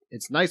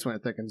it's nice when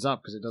it thickens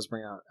up because it does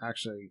bring out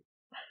actually.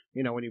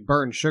 When you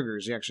burn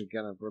sugars, you actually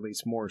kind of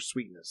release more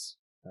sweetness.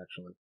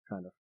 Actually,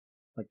 kind of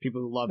like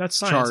people who love that's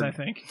science, charred, I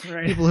think.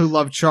 Right? People who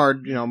love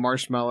charred,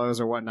 marshmallows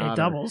or whatnot. It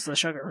doubles the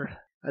sugar.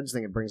 I just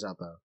think it brings out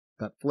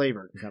that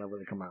flavor can kind of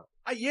really come out.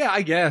 Yeah,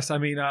 I guess. I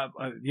mean,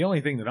 the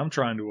only thing that I'm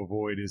trying to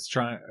avoid is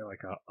trying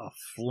like a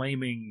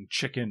flaming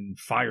chicken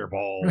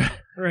fireball,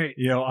 right?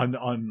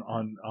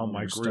 On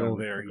my grill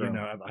there.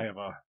 I have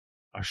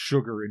a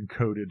sugar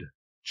encoded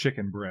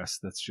chicken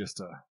breast that's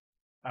just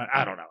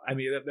I don't know. I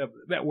mean,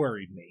 that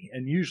worried me.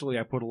 And usually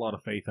I put a lot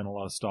of faith and a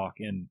lot of stock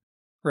in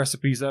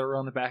recipes that are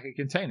on the back of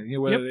containers.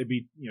 Whether they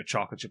be,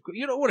 chocolate chip,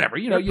 whatever.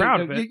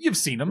 You've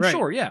seen them, right.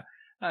 Sure, yeah.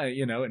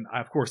 And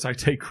of course I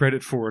take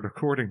credit for it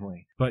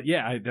accordingly. But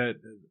yeah,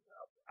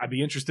 I'd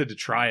be interested to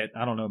try it.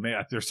 I don't know,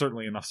 man. There's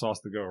certainly enough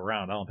sauce to go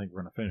around. I don't think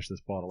we're going to finish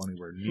this bottle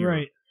anywhere near.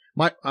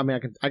 Right.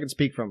 I can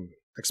speak from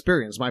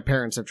experience. My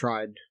parents have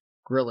tried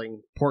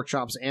grilling pork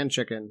chops and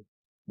chicken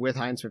with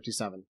Heinz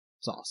 57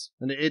 sauce,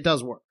 and it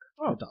does work.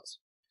 Oh. It does.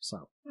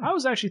 So I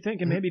was actually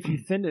thinking maybe if you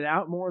thinned it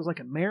out more as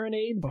like a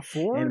marinade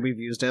before. And we've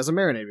used it as a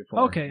marinade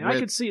before. Okay, I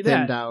could see that.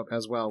 Thinned out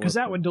as well. Because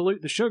that would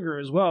dilute the sugar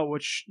as well,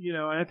 which, and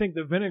I think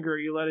the vinegar,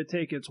 you let it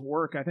take its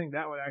work. I think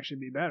that would actually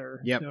be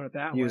better. Yep. Doing it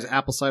that Use way.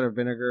 apple cider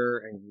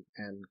vinegar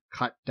and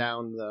cut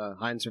down the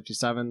Heinz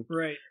 57.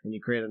 Right. And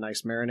you create a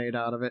nice marinade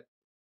out of it.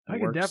 I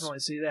can definitely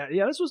see that.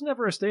 Yeah, this was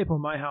never a staple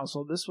in my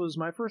household. This was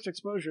my first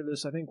exposure to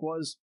this, I think,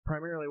 was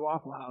primarily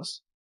Waffle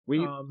House.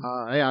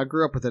 I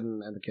grew up with it in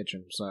the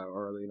kitchen, so,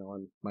 or,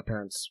 in my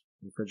parents'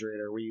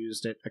 refrigerator. We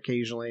used it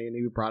occasionally, and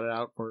we brought it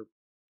out for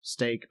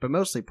steak, but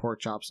mostly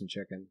pork chops and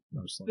chicken,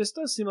 mostly. This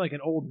does seem like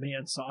an old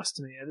man sauce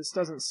to me. This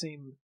doesn't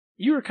seem...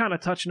 You were kind of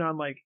touching on,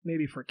 like,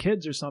 maybe for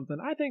kids or something.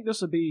 I think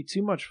this would be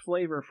too much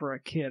flavor for a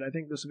kid. I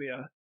think this would be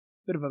a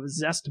bit of a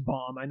zest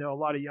bomb. I know a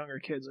lot of younger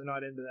kids are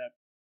not into that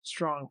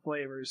strong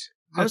flavors.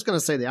 I was going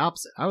to say the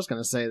opposite. I was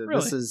going to say that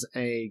Really? This is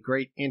a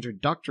great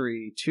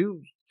introductory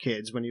to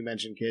kids. When you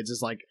mention kids,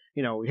 it's like,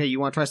 hey, you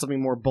want to try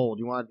something more bold.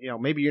 You want,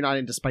 maybe you're not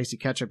into spicy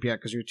ketchup yet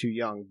because you're too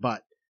young,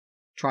 but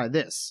try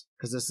this,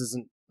 because this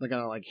isn't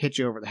going to like hit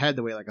you over the head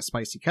the way like a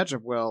spicy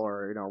ketchup will,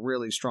 or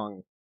really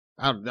strong.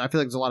 I feel like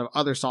there's a lot of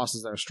other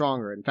sauces that are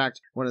stronger. In fact,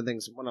 one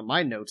of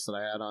my notes that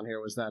I had on here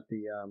was that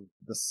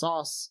the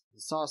sauce.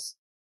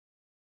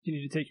 You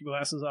need to take your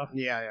glasses off.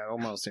 Yeah,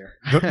 almost here.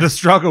 The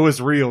struggle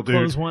is real, dude.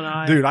 Close one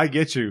eye. Dude, I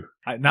get you.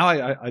 Now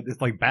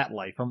it's like bat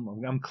life.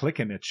 I'm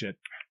clicking at shit.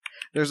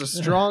 There's a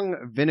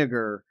strong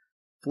vinegar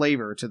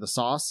flavor to the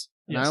sauce,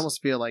 and Yes. I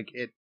almost feel like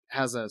it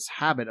has a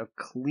habit of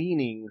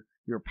cleaning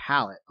your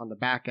palate on the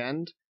back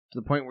end to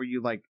the point where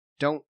you like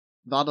don't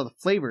a lot of the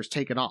flavors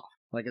taken off.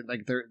 I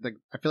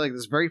feel like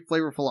it's very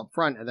flavorful up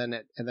front, and then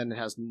it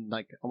has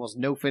like almost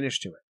no finish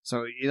to it.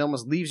 So it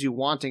almost leaves you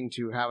wanting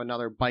to have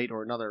another bite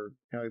or another.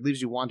 It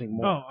leaves you wanting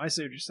more. Oh, I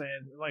see what you're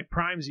saying. It, like,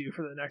 primes you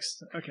for the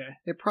next... Okay.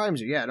 It primes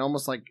you, yeah. It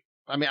almost like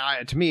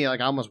to me, like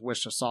I almost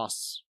wish a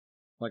sauce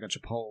like a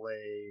Chipotle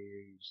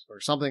or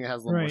something that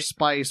has a little more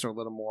spice or a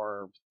little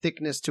more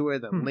thickness to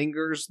it that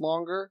lingers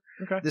longer.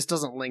 Okay. This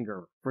doesn't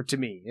linger to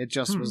me. It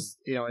just was,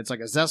 it's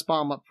like a zest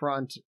bomb up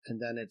front, and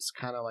then it's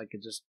kind of like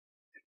it just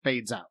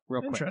fades out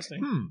real quick.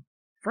 Interesting.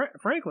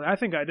 Frankly, I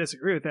think I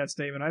disagree with that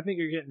statement. I think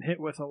you're getting hit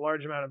with a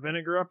large amount of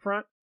vinegar up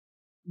front,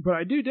 but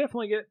I do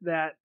definitely get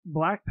that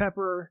black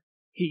pepper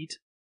heat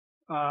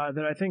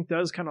that I think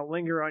does kind of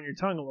linger on your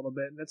tongue a little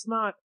bit, and it's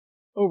not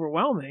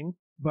overwhelming,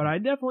 but I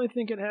definitely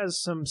think it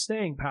has some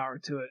staying power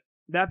to it.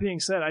 That being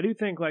said, I do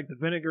think like the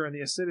vinegar and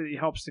the acidity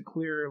helps to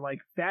clear like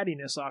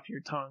fattiness off your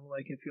tongue.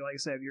 Like if you, like I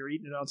said, if you're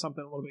eating it on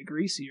something a little bit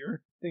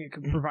greasier, I think it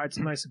can provide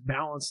some nice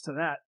balance to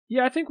that.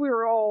 Yeah, I think we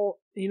were all,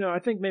 I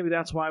think maybe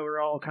that's why we're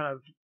all kind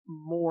of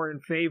more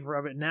in favor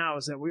of it now,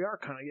 is that we are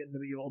kind of getting to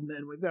be old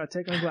men. We've got to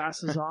take our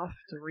glasses off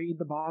to read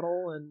the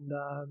bottle, and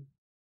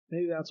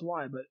maybe that's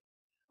why.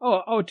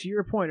 But to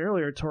your point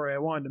earlier, Tori, I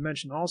wanted to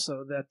mention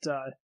also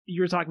that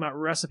you were talking about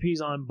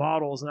recipes on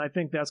bottles, and I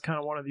think that's kind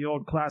of one of the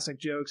old classic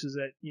jokes is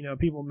that,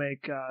 people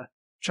make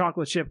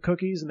chocolate chip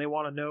cookies and they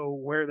want to know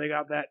where they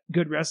got that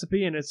good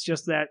recipe, and it's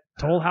just that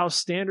Toll House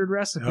standard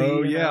recipe.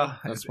 Oh, yeah.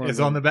 It's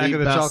on the back of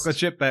the chocolate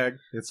chip bag.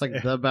 It's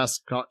like the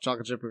best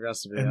chocolate chip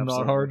recipe. And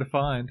not hard to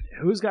find.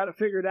 Who's got it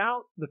figured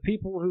out? The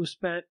people who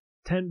spent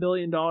 $10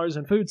 billion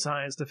in food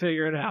science to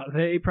figure it out.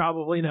 They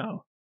probably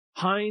know.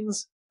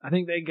 Heinz, I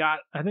think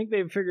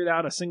they've figured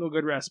out a single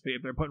good recipe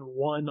if they're putting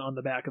one on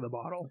the back of the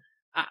bottle.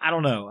 I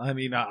don't know. I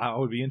mean, I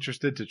would be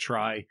interested to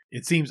try.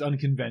 It seems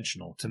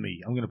unconventional to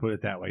me. I'm going to put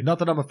it that way. Not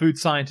that I'm a food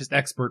scientist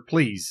expert,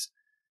 please.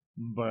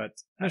 But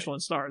Michelin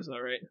stars, though,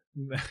 right?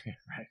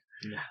 Right.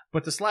 Yeah.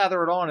 But to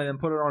slather it on and then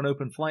put it on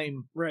open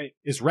flame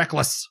is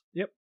reckless.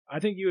 Yep. I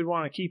think you would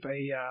want to keep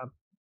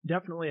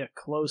definitely a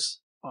close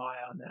eye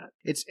on that.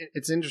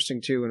 It's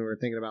interesting, too, when we were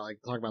thinking about,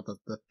 like, talking about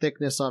the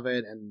thickness of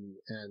it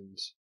and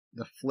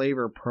the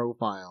flavor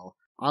profile.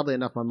 Oddly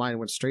enough, my mind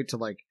went straight to,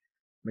 like,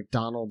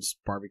 McDonald's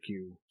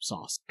barbecue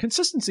sauce.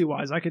 Consistency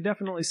wise, I could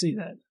definitely see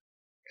that.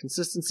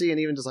 Consistency, and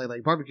even just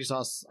like barbecue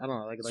sauce, I don't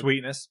know, like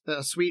sweetness,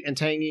 sweet and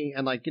tangy,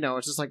 and like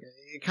it's just like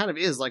it kind of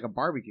is like a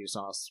barbecue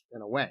sauce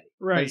in a way,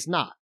 right? But it's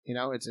not,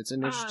 it's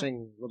an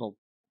interesting little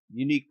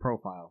unique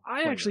profile.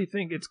 I actually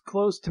think it's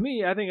close to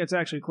me. I think it's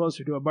actually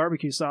closer to a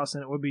barbecue sauce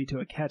than it would be to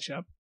a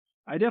ketchup.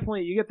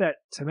 You get that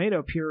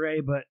tomato puree,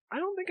 but I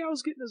don't think I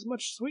was getting as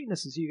much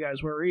sweetness as you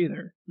guys were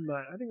either.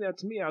 But I think that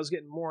to me, I was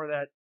getting more of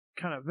that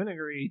kind of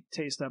vinegary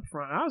taste up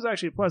front. I was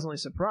actually pleasantly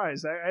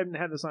surprised. I hadn't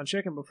had this on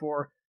chicken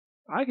before.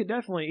 I could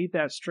definitely eat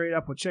that straight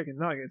up with chicken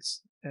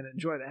nuggets and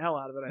enjoy the hell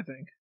out of it, I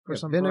think. For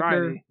some vinegar,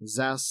 variety.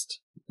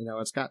 Zest,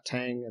 it's got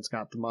tang, it's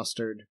got the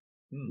mustard.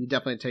 You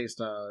definitely taste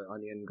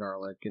onion,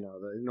 garlic,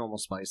 the normal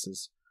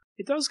spices.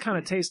 It does kind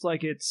of taste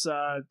like it's,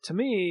 to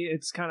me,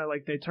 it's kind of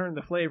like they turned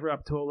the flavor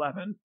up to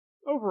 11.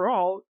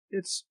 Overall,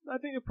 it's, I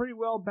think, a pretty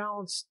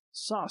well-balanced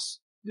sauce.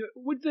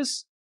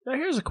 Now,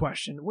 here's a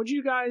question. Would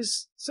you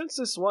guys, since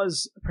this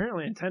was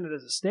apparently intended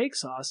as a steak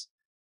sauce,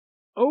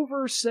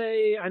 over,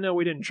 say, I know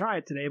we didn't try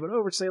it today, but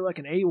over, say, like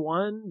an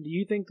A1, do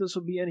you think this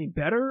would be any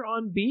better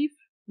on beef?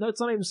 Let's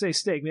not even say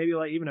steak. Maybe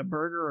like even a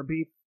burger or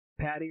beef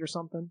patty or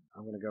something?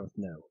 I'm going to go with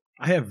no.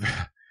 I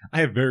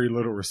have very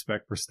little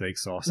respect for steak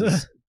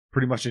sauces,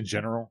 pretty much in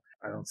general.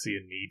 I don't see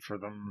a need for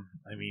them.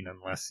 I mean,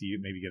 unless you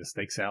maybe get a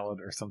steak salad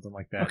or something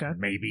like that. Okay.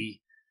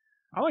 Maybe.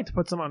 I like to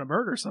put some on a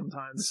burger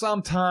sometimes.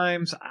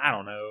 Sometimes. I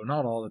don't know.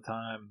 Not all the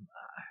time.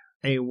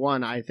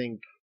 A1, I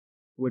think,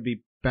 would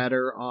be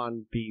better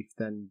on beef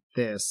than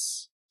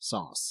this,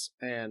 sauce,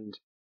 and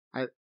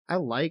I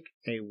like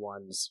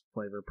A1's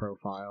flavor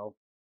profile.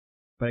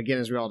 But again,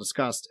 as we all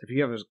discussed, if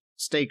you have a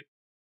steak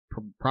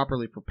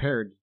properly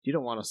prepared, you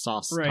don't want a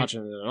sauce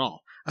touching it at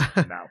all.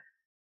 No.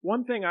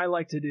 One thing I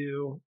like to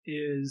do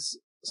is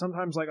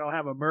sometimes like I'll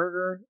have a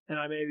burger and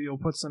I maybe will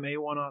put some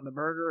A1 on the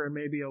burger and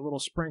maybe a little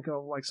sprinkle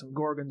of like some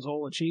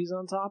gorgonzola cheese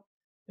on top.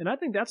 And I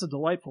think that's a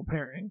delightful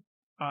pairing.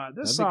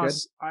 This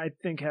sauce, I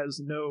think,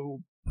 has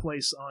no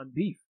place on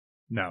beef.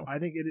 No. I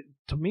think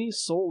to me,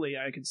 solely,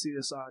 I could see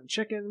this on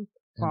chicken,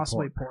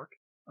 possibly pork.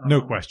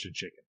 No question,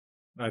 chicken.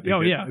 I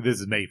think this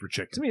is made for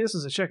chicken. To me, this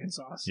is a chicken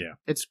sauce. Yeah.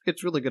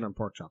 It's really good on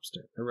pork chops,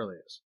 too. It really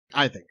is.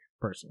 I think,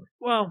 personally.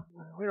 Well,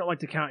 we don't like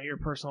to count your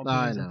personal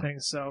opinions and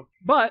things, so.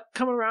 But,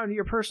 coming around to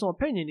your personal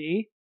opinion,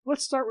 E,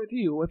 let's start with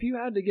you. If you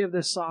had to give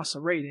this sauce a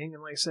rating,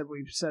 and like I said,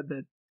 we've said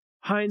that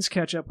Heinz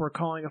ketchup we're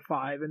calling a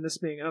 5, and this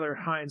being another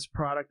Heinz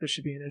product, this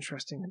should be an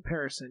interesting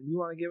comparison. You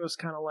want to give us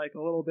kind of like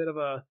a little bit of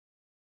a...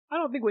 I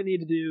don't think we need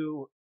to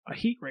do a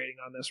heat rating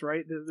on this,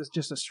 right? This is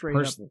just a straight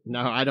up...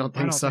 No, I don't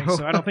think so.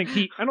 I don't think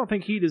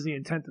heat is the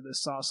intent of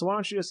this sauce. So why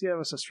don't you just give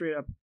us a straight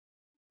up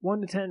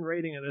 1 to 10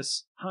 rating of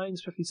this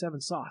Heinz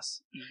 57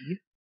 sauce?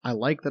 I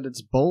like that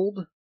it's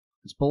bold.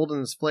 It's bold in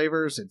its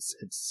flavors.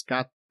 It's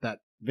got that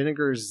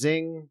vinegar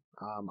zing.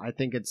 I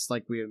think it's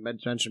like we had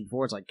mentioned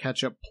before. It's like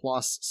ketchup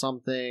plus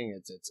something.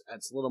 It's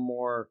a little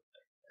more.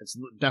 It's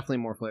definitely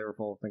more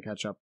flavorful than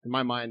ketchup. In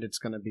my mind, it's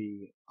going to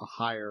be a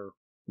higher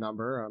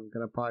number. I'm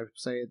going to probably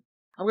say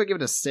I'm going to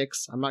give it a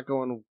 6. I'm not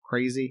going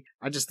crazy.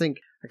 I just think,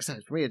 like I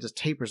said, for me, it just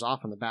tapers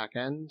off on the back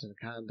end, and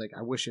kind of like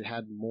I wish it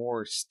had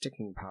more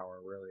sticking power,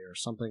 really, or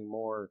something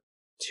more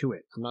to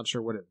it. I'm not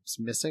sure what it's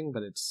missing,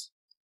 but it's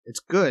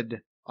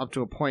good up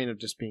to a point of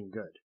just being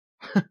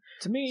good.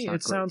 To me,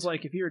 it sounds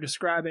like if you're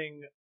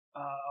describing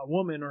a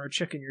woman or a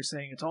chicken, you're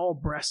saying it's all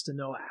breast and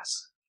no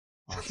ass.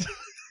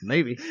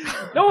 Maybe.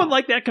 No one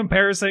liked that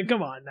comparison.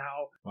 Come on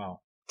now. Wow.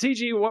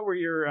 TG, what were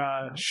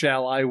your...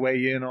 Shall I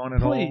weigh in on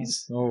it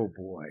please. all? Oh,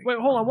 boy. Wait,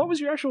 hold on. What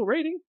was your actual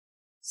rating?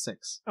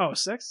 6. Oh,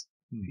 6?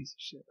 Piece of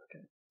shit.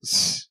 Okay.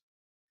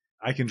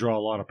 Wow. I can draw a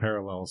lot of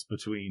parallels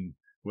between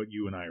what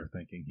you and I are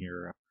thinking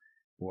here.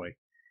 Boy.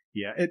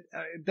 Yeah,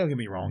 don't get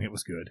me wrong. It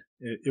was good.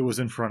 It was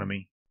in front of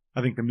me.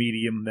 I think the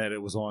medium that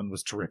it was on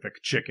was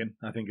terrific. Chicken.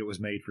 I think it was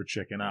made for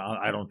chicken.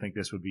 I don't think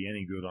this would be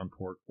any good on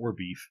pork or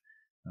beef,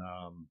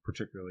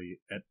 particularly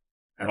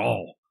at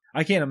all.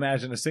 I can't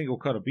imagine a single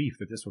cut of beef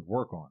that this would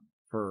work on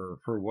for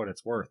what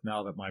it's worth.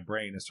 Now that my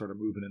brain is sort of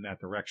moving in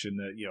that direction,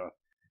 that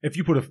if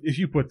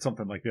you put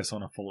something like this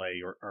on a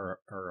fillet or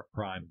a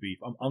prime beef,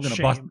 I'm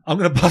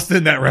gonna bust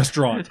in that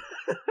restaurant.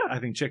 I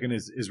think chicken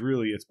is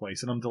really its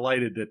place, and I'm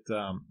delighted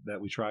that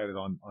we tried it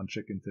on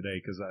chicken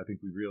today, because I think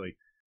we really.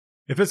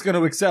 If it's going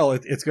to excel,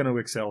 it's going to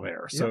excel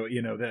there. So,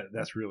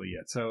 that's really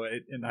it. So,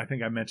 and I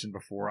think I mentioned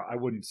before, I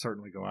wouldn't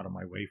certainly go out of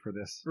my way for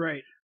this.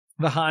 Right.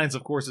 The Heinz,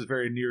 of course, is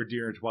very near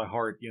dear to my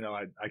heart.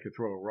 I could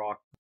throw a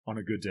rock on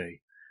a good day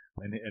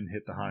and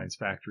hit the Heinz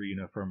factory,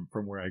 from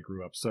where I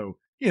grew up. So,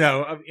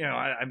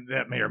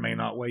 that may or may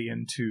not weigh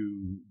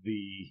into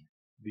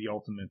the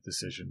ultimate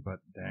decision. But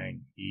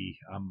dang,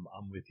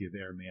 I'm with you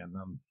there, man.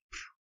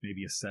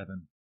 Maybe a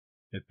 7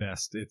 at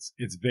best.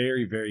 It's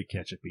very, very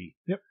ketchupy.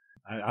 Yep.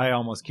 I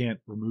almost can't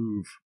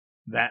remove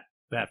that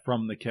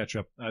from the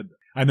ketchup.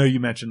 I know you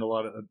mentioned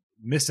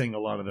missing a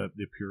lot of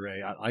the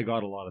puree. I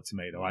got a lot of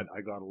tomato. I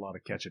got a lot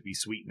of ketchupy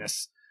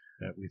sweetness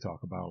that we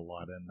talk about a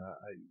lot, and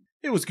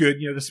it was good.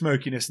 The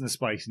smokiness and the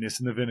spiciness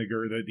and the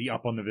vinegar, the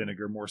up on the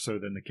vinegar more so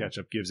than the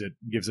ketchup gives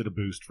it a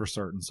boost for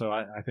certain. So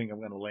I think I'm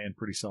going to land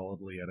pretty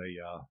solidly at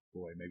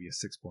maybe a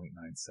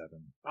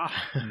 6.97.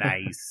 Ah,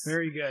 nice,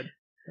 very good.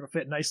 It'll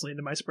fit nicely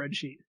into my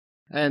spreadsheet.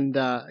 And,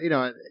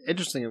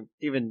 interesting,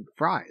 even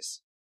fries.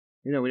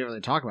 We didn't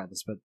really talk about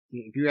this, but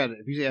if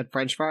you had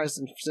French fries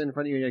in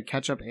front of you and you had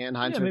ketchup and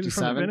Heinz 57, maybe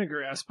from the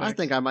vinegar aspect. I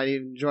think I might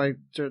even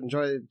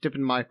enjoy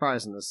dipping my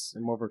fries in this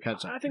and more for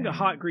ketchup. I think a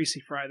hot,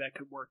 greasy fry, that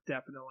could work,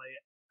 definitely.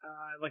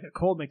 Like a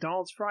cold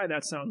McDonald's fry,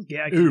 that sounds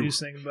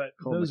gag-inducing, but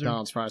cold those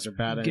McDonald's fries are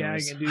bad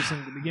anyways.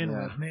 Gag-inducing to begin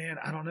with. Man,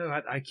 I don't know.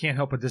 I can't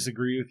help but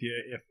disagree with you.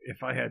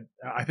 If I had,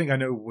 I think I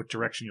know what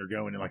direction you're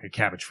going in, like a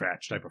cabbage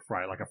patch type of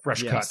fry, like a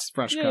fresh cut.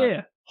 Fresh cut.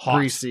 Yeah. Hot.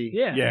 Greasy.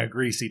 Yeah,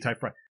 greasy type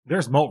fry.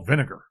 There's malt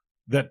vinegar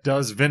that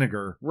does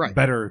vinegar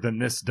better than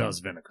this does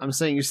vinegar. I'm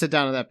saying you sit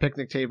down at that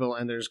picnic table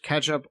and there's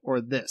ketchup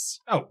or this.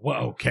 Oh,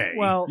 well, okay.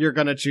 Well, you're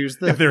gonna choose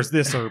this. If there's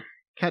this or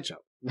ketchup.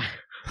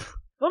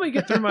 Let me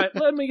get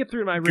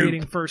through my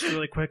rating first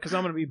really quick, because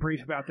I'm going to be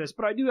brief about this,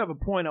 but I do have a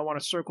point I want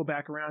to circle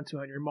back around to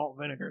on your malt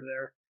vinegar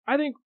there. I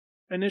think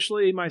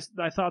initially my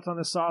thoughts on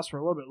this sauce were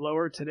a little bit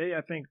lower. Today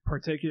I think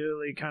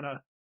particularly kind of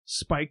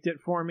spiked it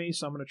for me,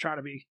 so I'm going to try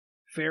to be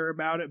fair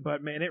about it,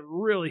 but man, it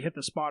really hit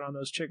the spot on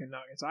those chicken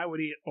nuggets. I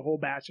would eat a whole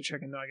batch of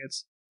chicken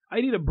nuggets.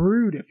 I'd eat a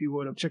brood, if you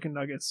would, of chicken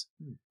nuggets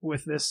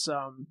with this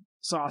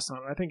sauce on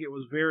it. I think it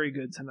was very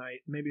good tonight.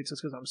 Maybe it's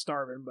just because I'm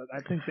starving, but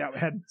I think that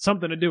had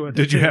something to do with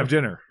it. Did you have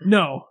dinner?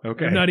 No.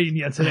 Okay. I'm not eating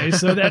yet today,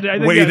 so that I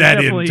think weigh that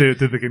definitely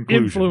into the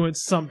conclusion.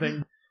 Influenced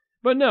something.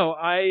 But no,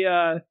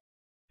 I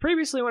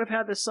previously would have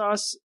had this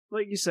sauce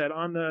like you said,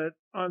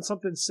 on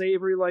something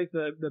savory like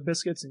the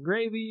biscuits and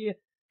gravy,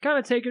 kind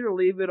of take it or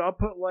leave it. I'll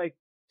put like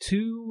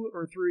 2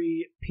 or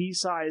 3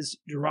 pea-sized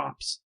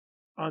drops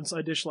on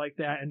a dish like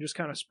that and just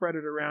kind of spread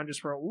it around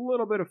just for a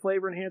little bit of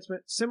flavor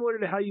enhancement, similar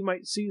to how you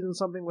might season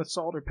something with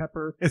salt or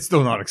pepper. It's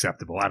still not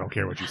acceptable. I don't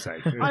care what you say.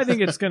 I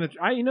think it's going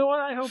to... You know what?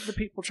 I hope the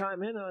people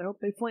chime in, and I hope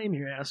they flame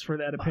your ass for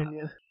that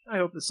opinion. I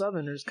hope the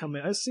Southerners come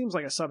in. It seems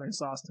like a Southern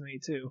sauce to me,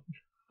 too.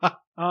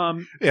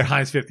 Yeah,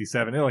 Heinz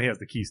 57. It only has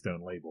the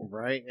Keystone label.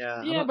 Right?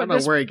 Yeah. Yeah, I but don't know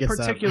this where he gets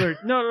particular...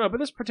 that. No, but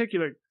this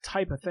particular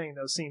type of thing,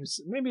 though,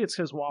 seems... Maybe it's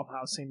because Waffle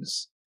House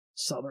seems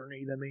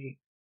Southern-y to me.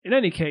 In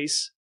any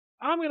case,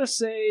 I'm going to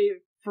say...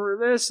 For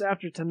this,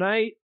 after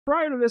tonight,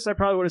 prior to this, I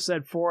probably would have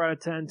said 4 out of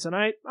 10.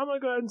 Tonight, I'm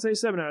going to go ahead and say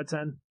 7 out of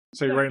 10.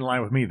 So you're right in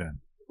line with me then.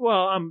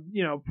 Well, I'm,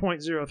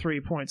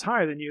 0.03 points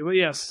higher than you, but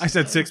yes. I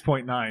said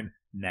 6.9.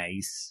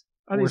 Nice.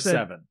 I think Or you said,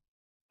 7.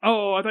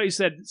 Oh, I thought you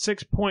said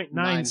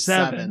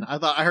 6.97.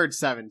 I heard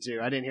 7 too.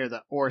 I didn't hear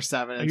the or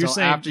 7 until You're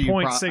saying after you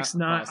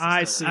 0.69.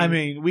 I see. I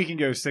mean, we can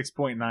go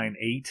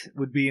 6.98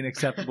 would be an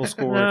acceptable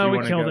score. No, if you we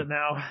want killed to go. it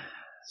now.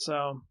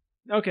 So,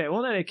 okay,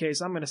 well, in any case,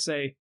 I'm going to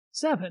say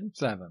 7.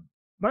 7.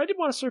 But I did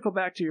want to circle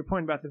back to your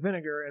point about the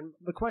vinegar, and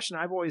the question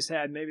I've always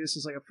had, maybe this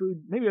is like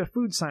maybe a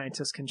food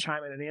scientist can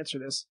chime in and answer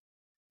this.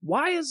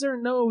 Why is there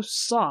no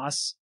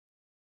sauce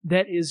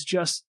that is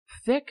just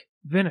thick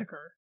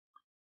vinegar?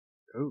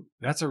 Ooh,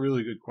 that's a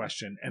really good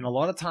question. And a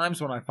lot of times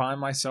when I find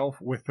myself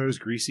with those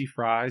greasy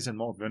fries and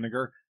malt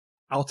vinegar,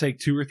 I'll take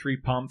 2 or 3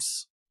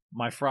 pumps.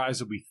 My fries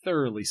will be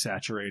thoroughly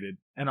saturated,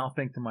 and I'll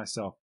think to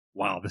myself,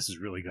 wow, this is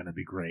really going to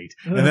be great.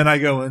 And then I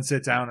go and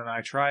sit down and I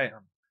try it.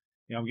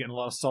 I'm getting a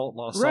lot of salt,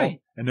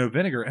 and no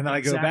vinegar. And then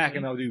I go back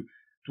and I'll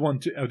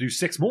do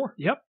 6 more.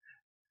 Yep.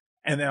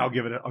 And then I'll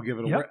give it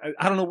a Yep.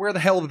 I don't know where the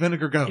hell the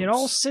vinegar goes. It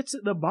all sits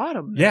at the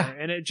bottom there, Yeah.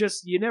 and it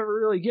just, you never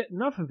really get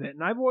enough of it.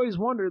 And I've always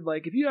wondered,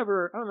 like, if you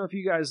ever, I don't know if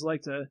you guys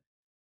like to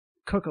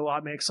cook a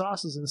lot, make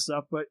sauces and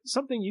stuff, but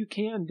something you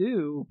can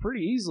do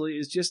pretty easily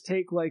is just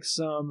take, like,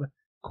 some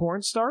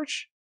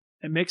cornstarch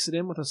and mix it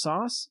in with a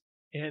sauce,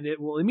 and it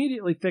will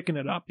immediately thicken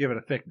it up. Give it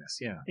a thickness,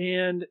 yeah.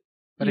 And,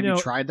 But have you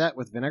tried that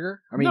with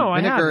vinegar? I mean, No,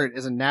 I vinegar haven't.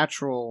 is a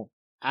natural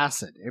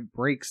acid. It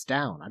breaks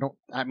down.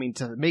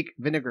 To make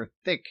vinegar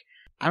thick,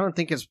 I don't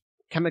think it's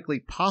chemically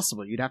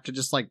possible. You'd have to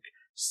just like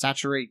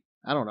saturate,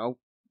 I don't know,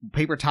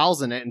 paper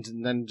towels in it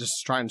and then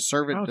just try and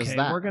serve it as Okay,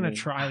 that. we're gonna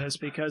try this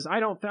because I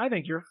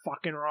think you're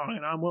fucking wrong,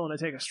 and I'm willing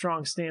to take a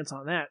strong stance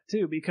on that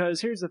too.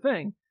 Because here's the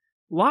thing: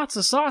 lots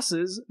of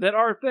sauces that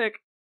are thick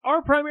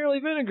are primarily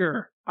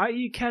vinegar,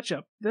 i.e.,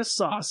 ketchup. This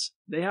sauce,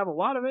 they have a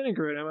lot of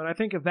vinegar in them, and I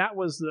think if that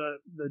was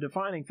the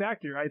defining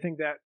factor, I think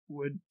that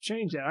would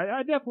change that.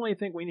 I definitely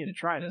think we need to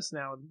try this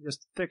now, and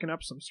just thicken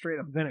up some straight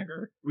up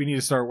vinegar. We need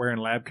to start wearing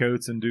lab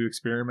coats and do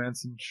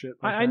experiments and shit.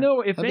 Like I that. know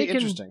if That'd they be can.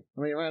 interesting.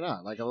 I mean, why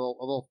not? Like a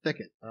little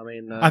thicket. I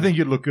mean, I think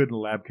you'd look good in a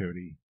lab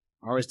coaty.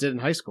 I always did in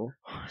high school.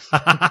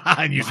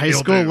 And you High still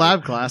school do.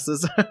 lab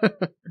classes.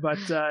 But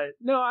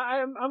no,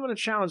 I'm going to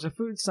challenge the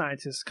food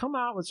scientists. Come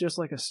out with just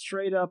like a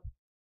straight up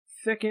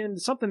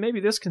thickened something, maybe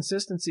this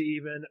consistency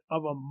even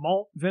of a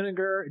malt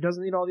vinegar. It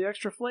doesn't need all the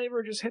extra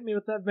flavor. Just hit me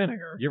with that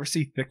vinegar. You ever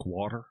see thick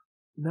water?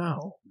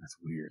 No. That's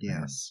weird.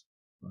 man. Yes,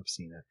 I've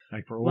seen it.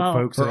 Like for old Well,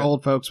 folks. For that-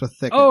 old folks with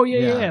thick. Oh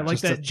yeah, like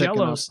just to that thicken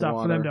Jello up the stuff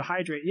for them water. to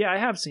hydrate. Yeah, I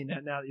have seen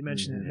that. Now that you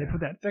mention it, Yeah. they put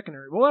that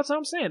thickener. Well, that's what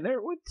I'm saying.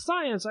 There with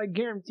science, I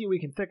guarantee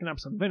we can thicken up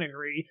some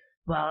vinegary.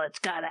 Well, it's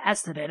got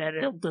acid in it.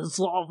 It'll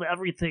dissolve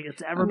everything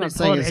it's ever I'm been not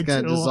saying put it's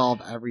going to into.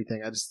 dissolve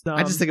everything. I just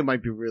think it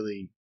might be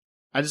really.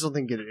 I just don't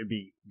think it'd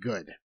be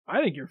good.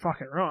 I think you're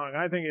fucking wrong.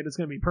 I think it's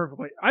going to be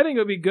perfectly. I think it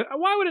would be good.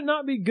 Why would it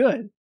not be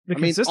good? The I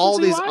mean, consistency all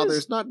these wise?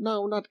 others,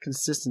 not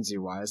consistency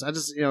wise. I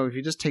just, if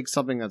you just take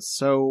something that's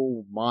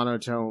so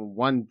monotone,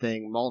 one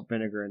thing, malt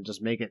vinegar, and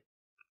just make it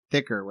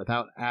thicker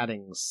without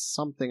adding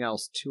something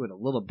else to it a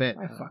little bit.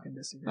 I fucking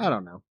disagree. I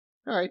don't know.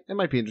 All right, it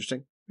might be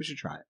interesting. We should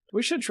try it.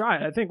 We should try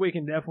it. I think we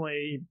can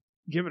definitely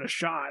give it a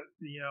shot.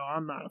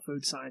 I'm not a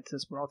food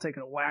scientist, but I'll take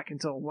it a whack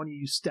until one of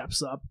you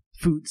steps up.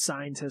 Food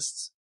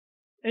scientists.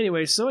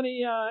 Anyway, so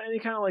any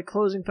kind of like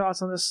closing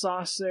thoughts on this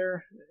sauce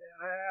there?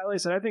 Like I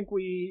said, I think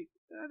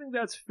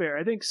that's fair.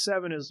 I think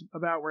 7 is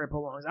about where it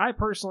belongs. I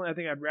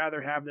think I'd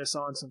rather have this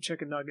on some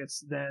chicken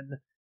nuggets than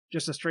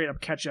just a straight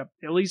up ketchup,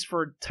 at least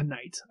for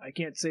tonight. I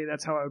can't say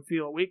that's how I would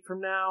feel a week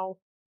from now.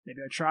 Maybe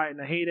I try it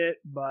and I hate it,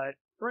 but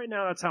right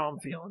now that's how I'm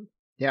feeling.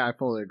 Yeah, I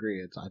fully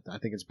agree. I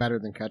think it's better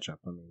than ketchup.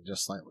 I mean,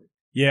 just slightly.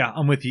 Yeah,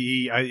 I'm with you,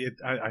 E.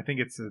 I think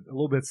it's a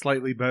little bit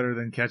slightly better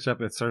than ketchup.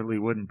 It certainly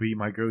wouldn't be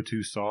my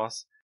go-to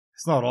sauce.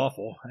 It's not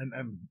awful. And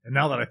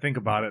now that I think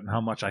about it and how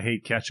much I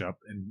hate ketchup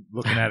and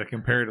looking at it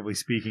comparatively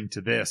speaking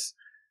to this,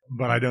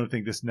 but I don't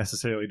think this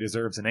necessarily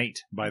deserves an 8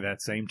 by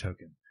that same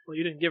token. Well,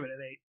 you didn't give it an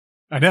 8.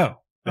 I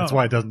know. That's Oh.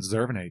 why it doesn't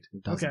deserve an 8.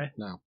 It doesn't. Okay.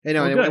 No.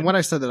 Well, And good. when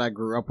I said that I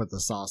grew up with the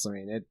sauce, I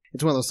mean,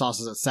 it's one of those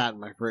sauces that sat in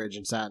my fridge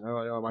and sat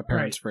in my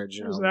parents'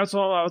 fridge. So that's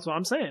what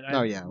I'm saying.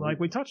 Oh, yeah. Like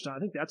we touched on, I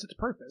think that's its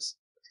purpose,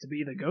 to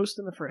be the ghost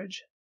in the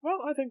fridge. Well,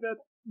 I think that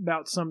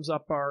about sums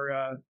up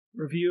our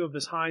review of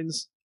this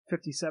Heinz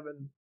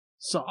 57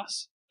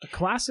 sauce. A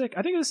classic.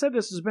 I think it said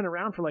this has been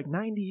around for like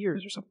 90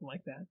 years or something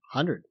like that.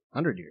 100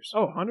 years.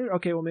 Oh, 100?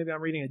 Okay, well, maybe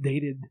I'm reading a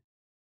dated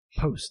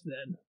post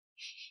then.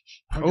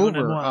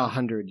 Over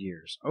 100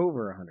 years.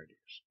 Over 100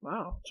 years.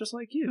 Wow, just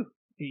like you,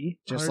 E.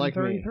 Just like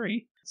me.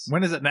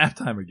 When is it nap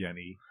time again,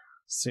 E?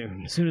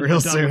 Soon. As soon as Real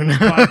we're done soon. with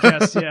this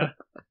podcast, yeah.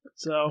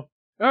 So, all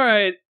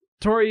right.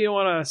 Tori, you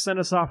want to send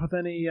us off with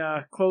any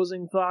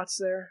closing thoughts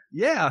there?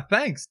 Yeah,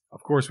 thanks.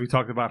 Of course, we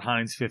talked about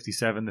Heinz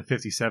 57, the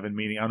 57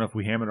 meaning, I don't know if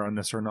we hammered on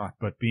this or not,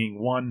 but being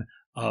one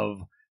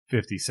of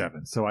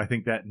 57. So I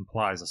think that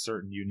implies a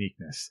certain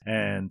uniqueness.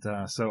 And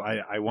so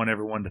I want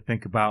everyone to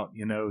think about,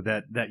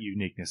 that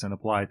uniqueness and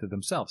apply it to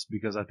themselves,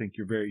 because I think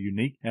you're very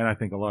unique. And I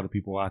think a lot of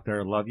people out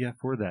there love you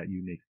for that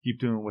unique. Keep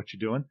doing what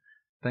you're doing.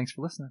 Thanks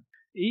for listening.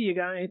 E, you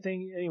got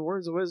any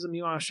words of wisdom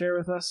you want to share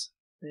with us?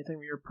 Anything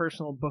from your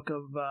personal book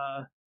of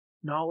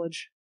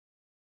knowledge?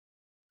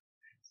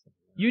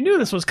 You knew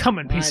this was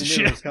coming, piece of I knew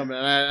shit. it was coming.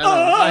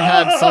 I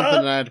had something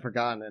and I had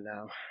forgotten it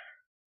now.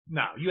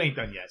 No, you ain't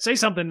done yet. Say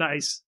something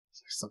nice.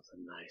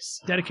 Something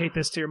nice. Dedicate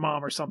this to your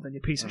mom or something, you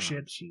piece of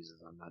shit. Jesus,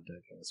 I'm not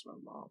dedicating this to my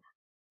mom.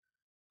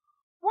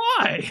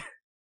 Why?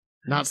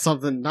 Not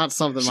something my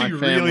She family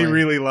really,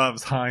 really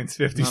loves Heinz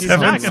 57. She's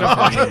not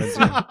gonna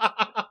songs.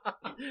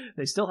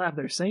 They still have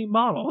their same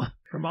model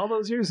from all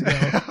those years ago.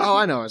 Oh,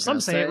 I know. What I was Some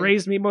gonna say it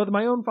raised me more than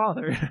my own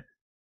father.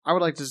 I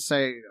would like to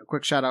say a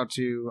quick shout out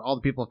to all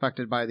the people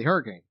affected by the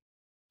hurricane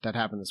that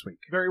happened this week.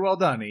 Very well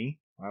done, E.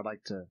 I'd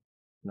like to,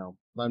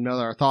 let them know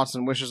that our thoughts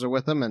and wishes are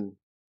with them. And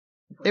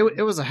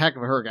it was a heck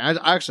of a hurricane.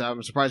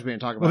 I'm surprised we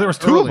didn't talk about it. Well, there was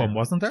two of them,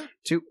 wasn't there?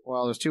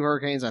 There's two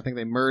hurricanes. I think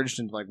they merged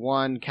into like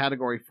one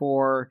Category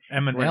 4.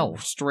 M and went L.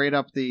 straight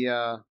up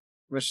the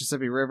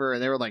Mississippi River,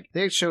 and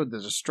they showed the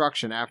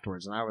destruction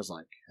afterwards, and I was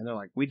like, and they're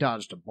like, we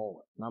dodged a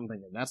bullet. And I'm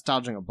thinking, that's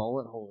dodging a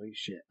bullet? Holy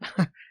shit.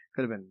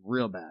 Could have been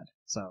real bad.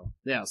 So,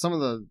 yeah,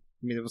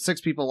 there was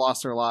 6 people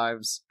lost their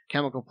lives.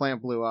 Chemical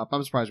plant blew up.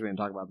 I'm surprised we didn't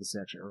talk about this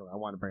actually earlier. I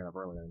wanted to bring it up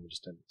earlier, and we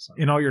just didn't. So.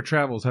 In all your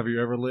travels, have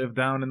you ever lived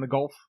down in the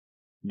Gulf?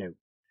 No.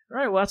 All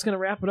right, well, that's going to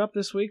wrap it up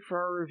this week for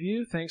our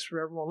review. Thanks for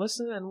everyone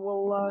listening, and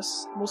we'll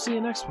see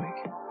you next week.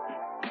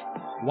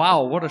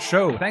 Wow, what a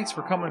show. Thanks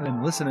for coming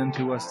and listening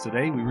to us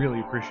today. We really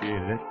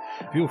appreciated it.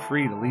 Feel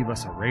free to leave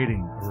us a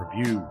rating, a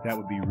review. That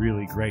would be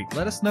really great.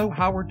 Let us know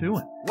how we're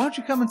doing. Why don't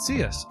you come and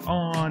see us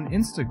on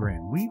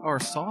Instagram? We are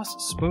Sauce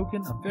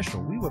Spoken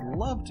Official. We would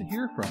love to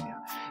hear from you.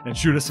 And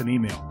shoot us an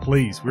email,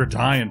 please. We're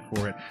dying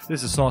for it.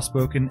 This is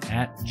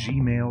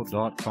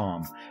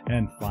saucespoken@gmail.com.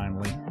 And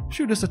finally,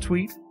 shoot us a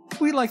tweet.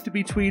 We like to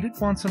be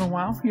tweeted once in a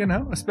while,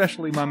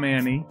 especially my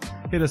man E.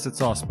 Hit us at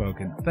Sauce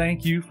Spoken.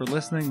 Thank you for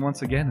listening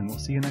once again, and we'll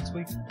see you next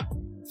week.